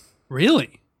 Mm-mm.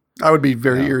 Really? I would be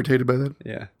very No. irritated by that.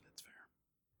 Yeah.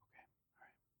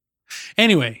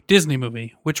 Anyway, Disney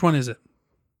movie. Which one is it?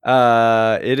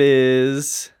 It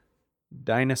is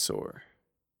Dinosaur.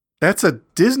 That's a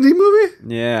Disney movie?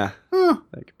 Yeah. Huh.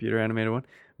 That computer animated one.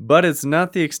 But it's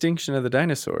not the extinction of the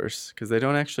dinosaurs because they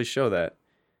don't actually show that.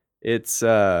 It's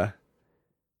I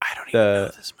don't even know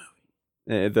this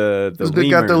movie. the Doesn't it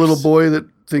got the lemurs. little boy that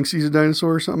thinks he's a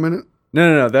dinosaur or something in it?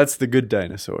 No, that's the good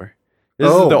dinosaur. This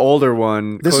Oh. is the older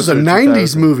one. This is a closer to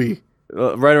 90s 2000. movie.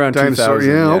 Right around Dinosaur. 2000.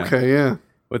 Yeah, okay, yeah.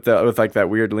 With like that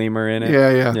weird lemur in it.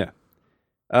 Yeah. Yeah.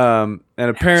 And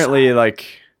apparently like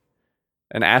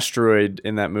an asteroid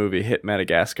in that movie hit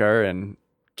Madagascar and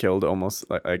killed almost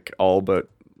like all but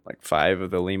like 5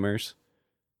 of the lemurs.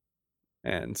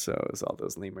 And so it was all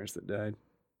those lemurs that died.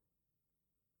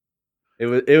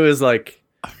 It was like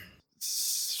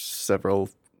several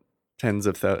tens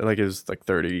of thousands, like it was like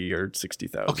 30 or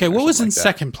 60,000. Okay, or what was something in like that.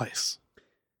 second place?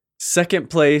 Second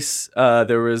place,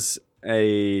 there was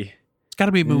a It's got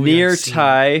to be a movie near I've seen.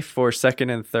 tie for second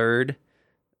and third.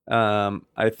 I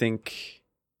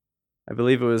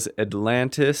believe it was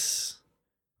Atlantis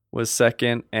was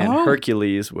second and Oh.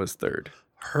 Hercules was third.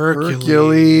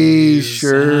 Hercules,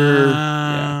 sure.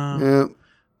 Ah, Yeah.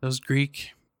 Those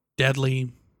Greek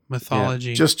deadly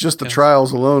mythology. Just the Yes.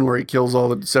 trials alone where he kills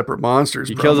all the separate monsters.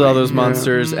 He kills all those Yeah.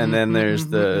 monsters, and then Mhm, there's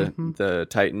mhm, the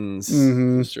Titans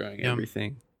Mhm. destroying Yeah.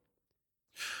 everything.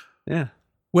 Yeah,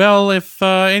 Well, if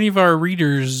any of our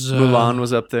readers Mulan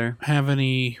was up there. have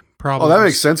any Oh, problems, that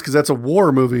makes sense because that's a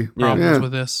war movie. problems Yeah.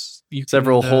 with this, you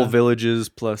Several can, whole villages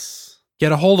plus.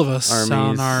 get a hold of us on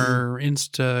armies. our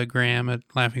Instagram at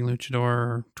Laughing Luchador,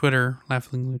 or Twitter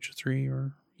Laughing Lucha3,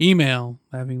 or email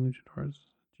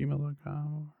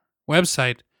laughingluchadors@gmail.com,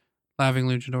 website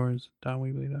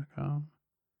laughingluchadors.weebly.com.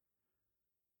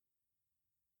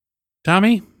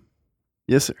 Tommy,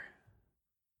 Yes, sir.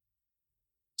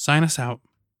 sign us out.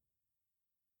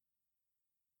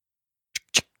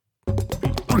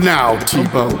 Now,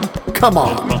 T-Bone, come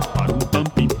on.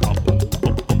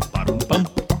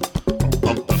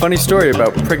 Funny story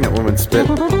about pregnant woman spit.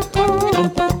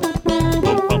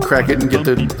 Crack it and get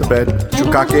the bad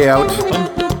chukake out.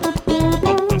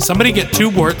 Somebody get 2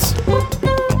 warts.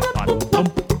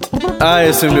 I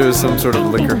assumed it was some sort of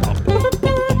liquor.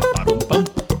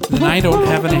 Then I don't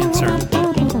have an answer.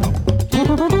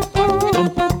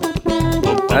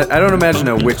 I don't imagine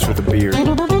a witch with a beard.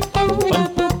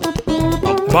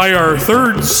 By our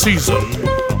 3rd season,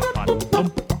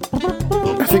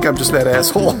 I think I'm just that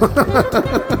asshole.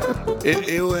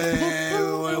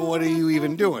 What are you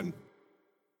even doing?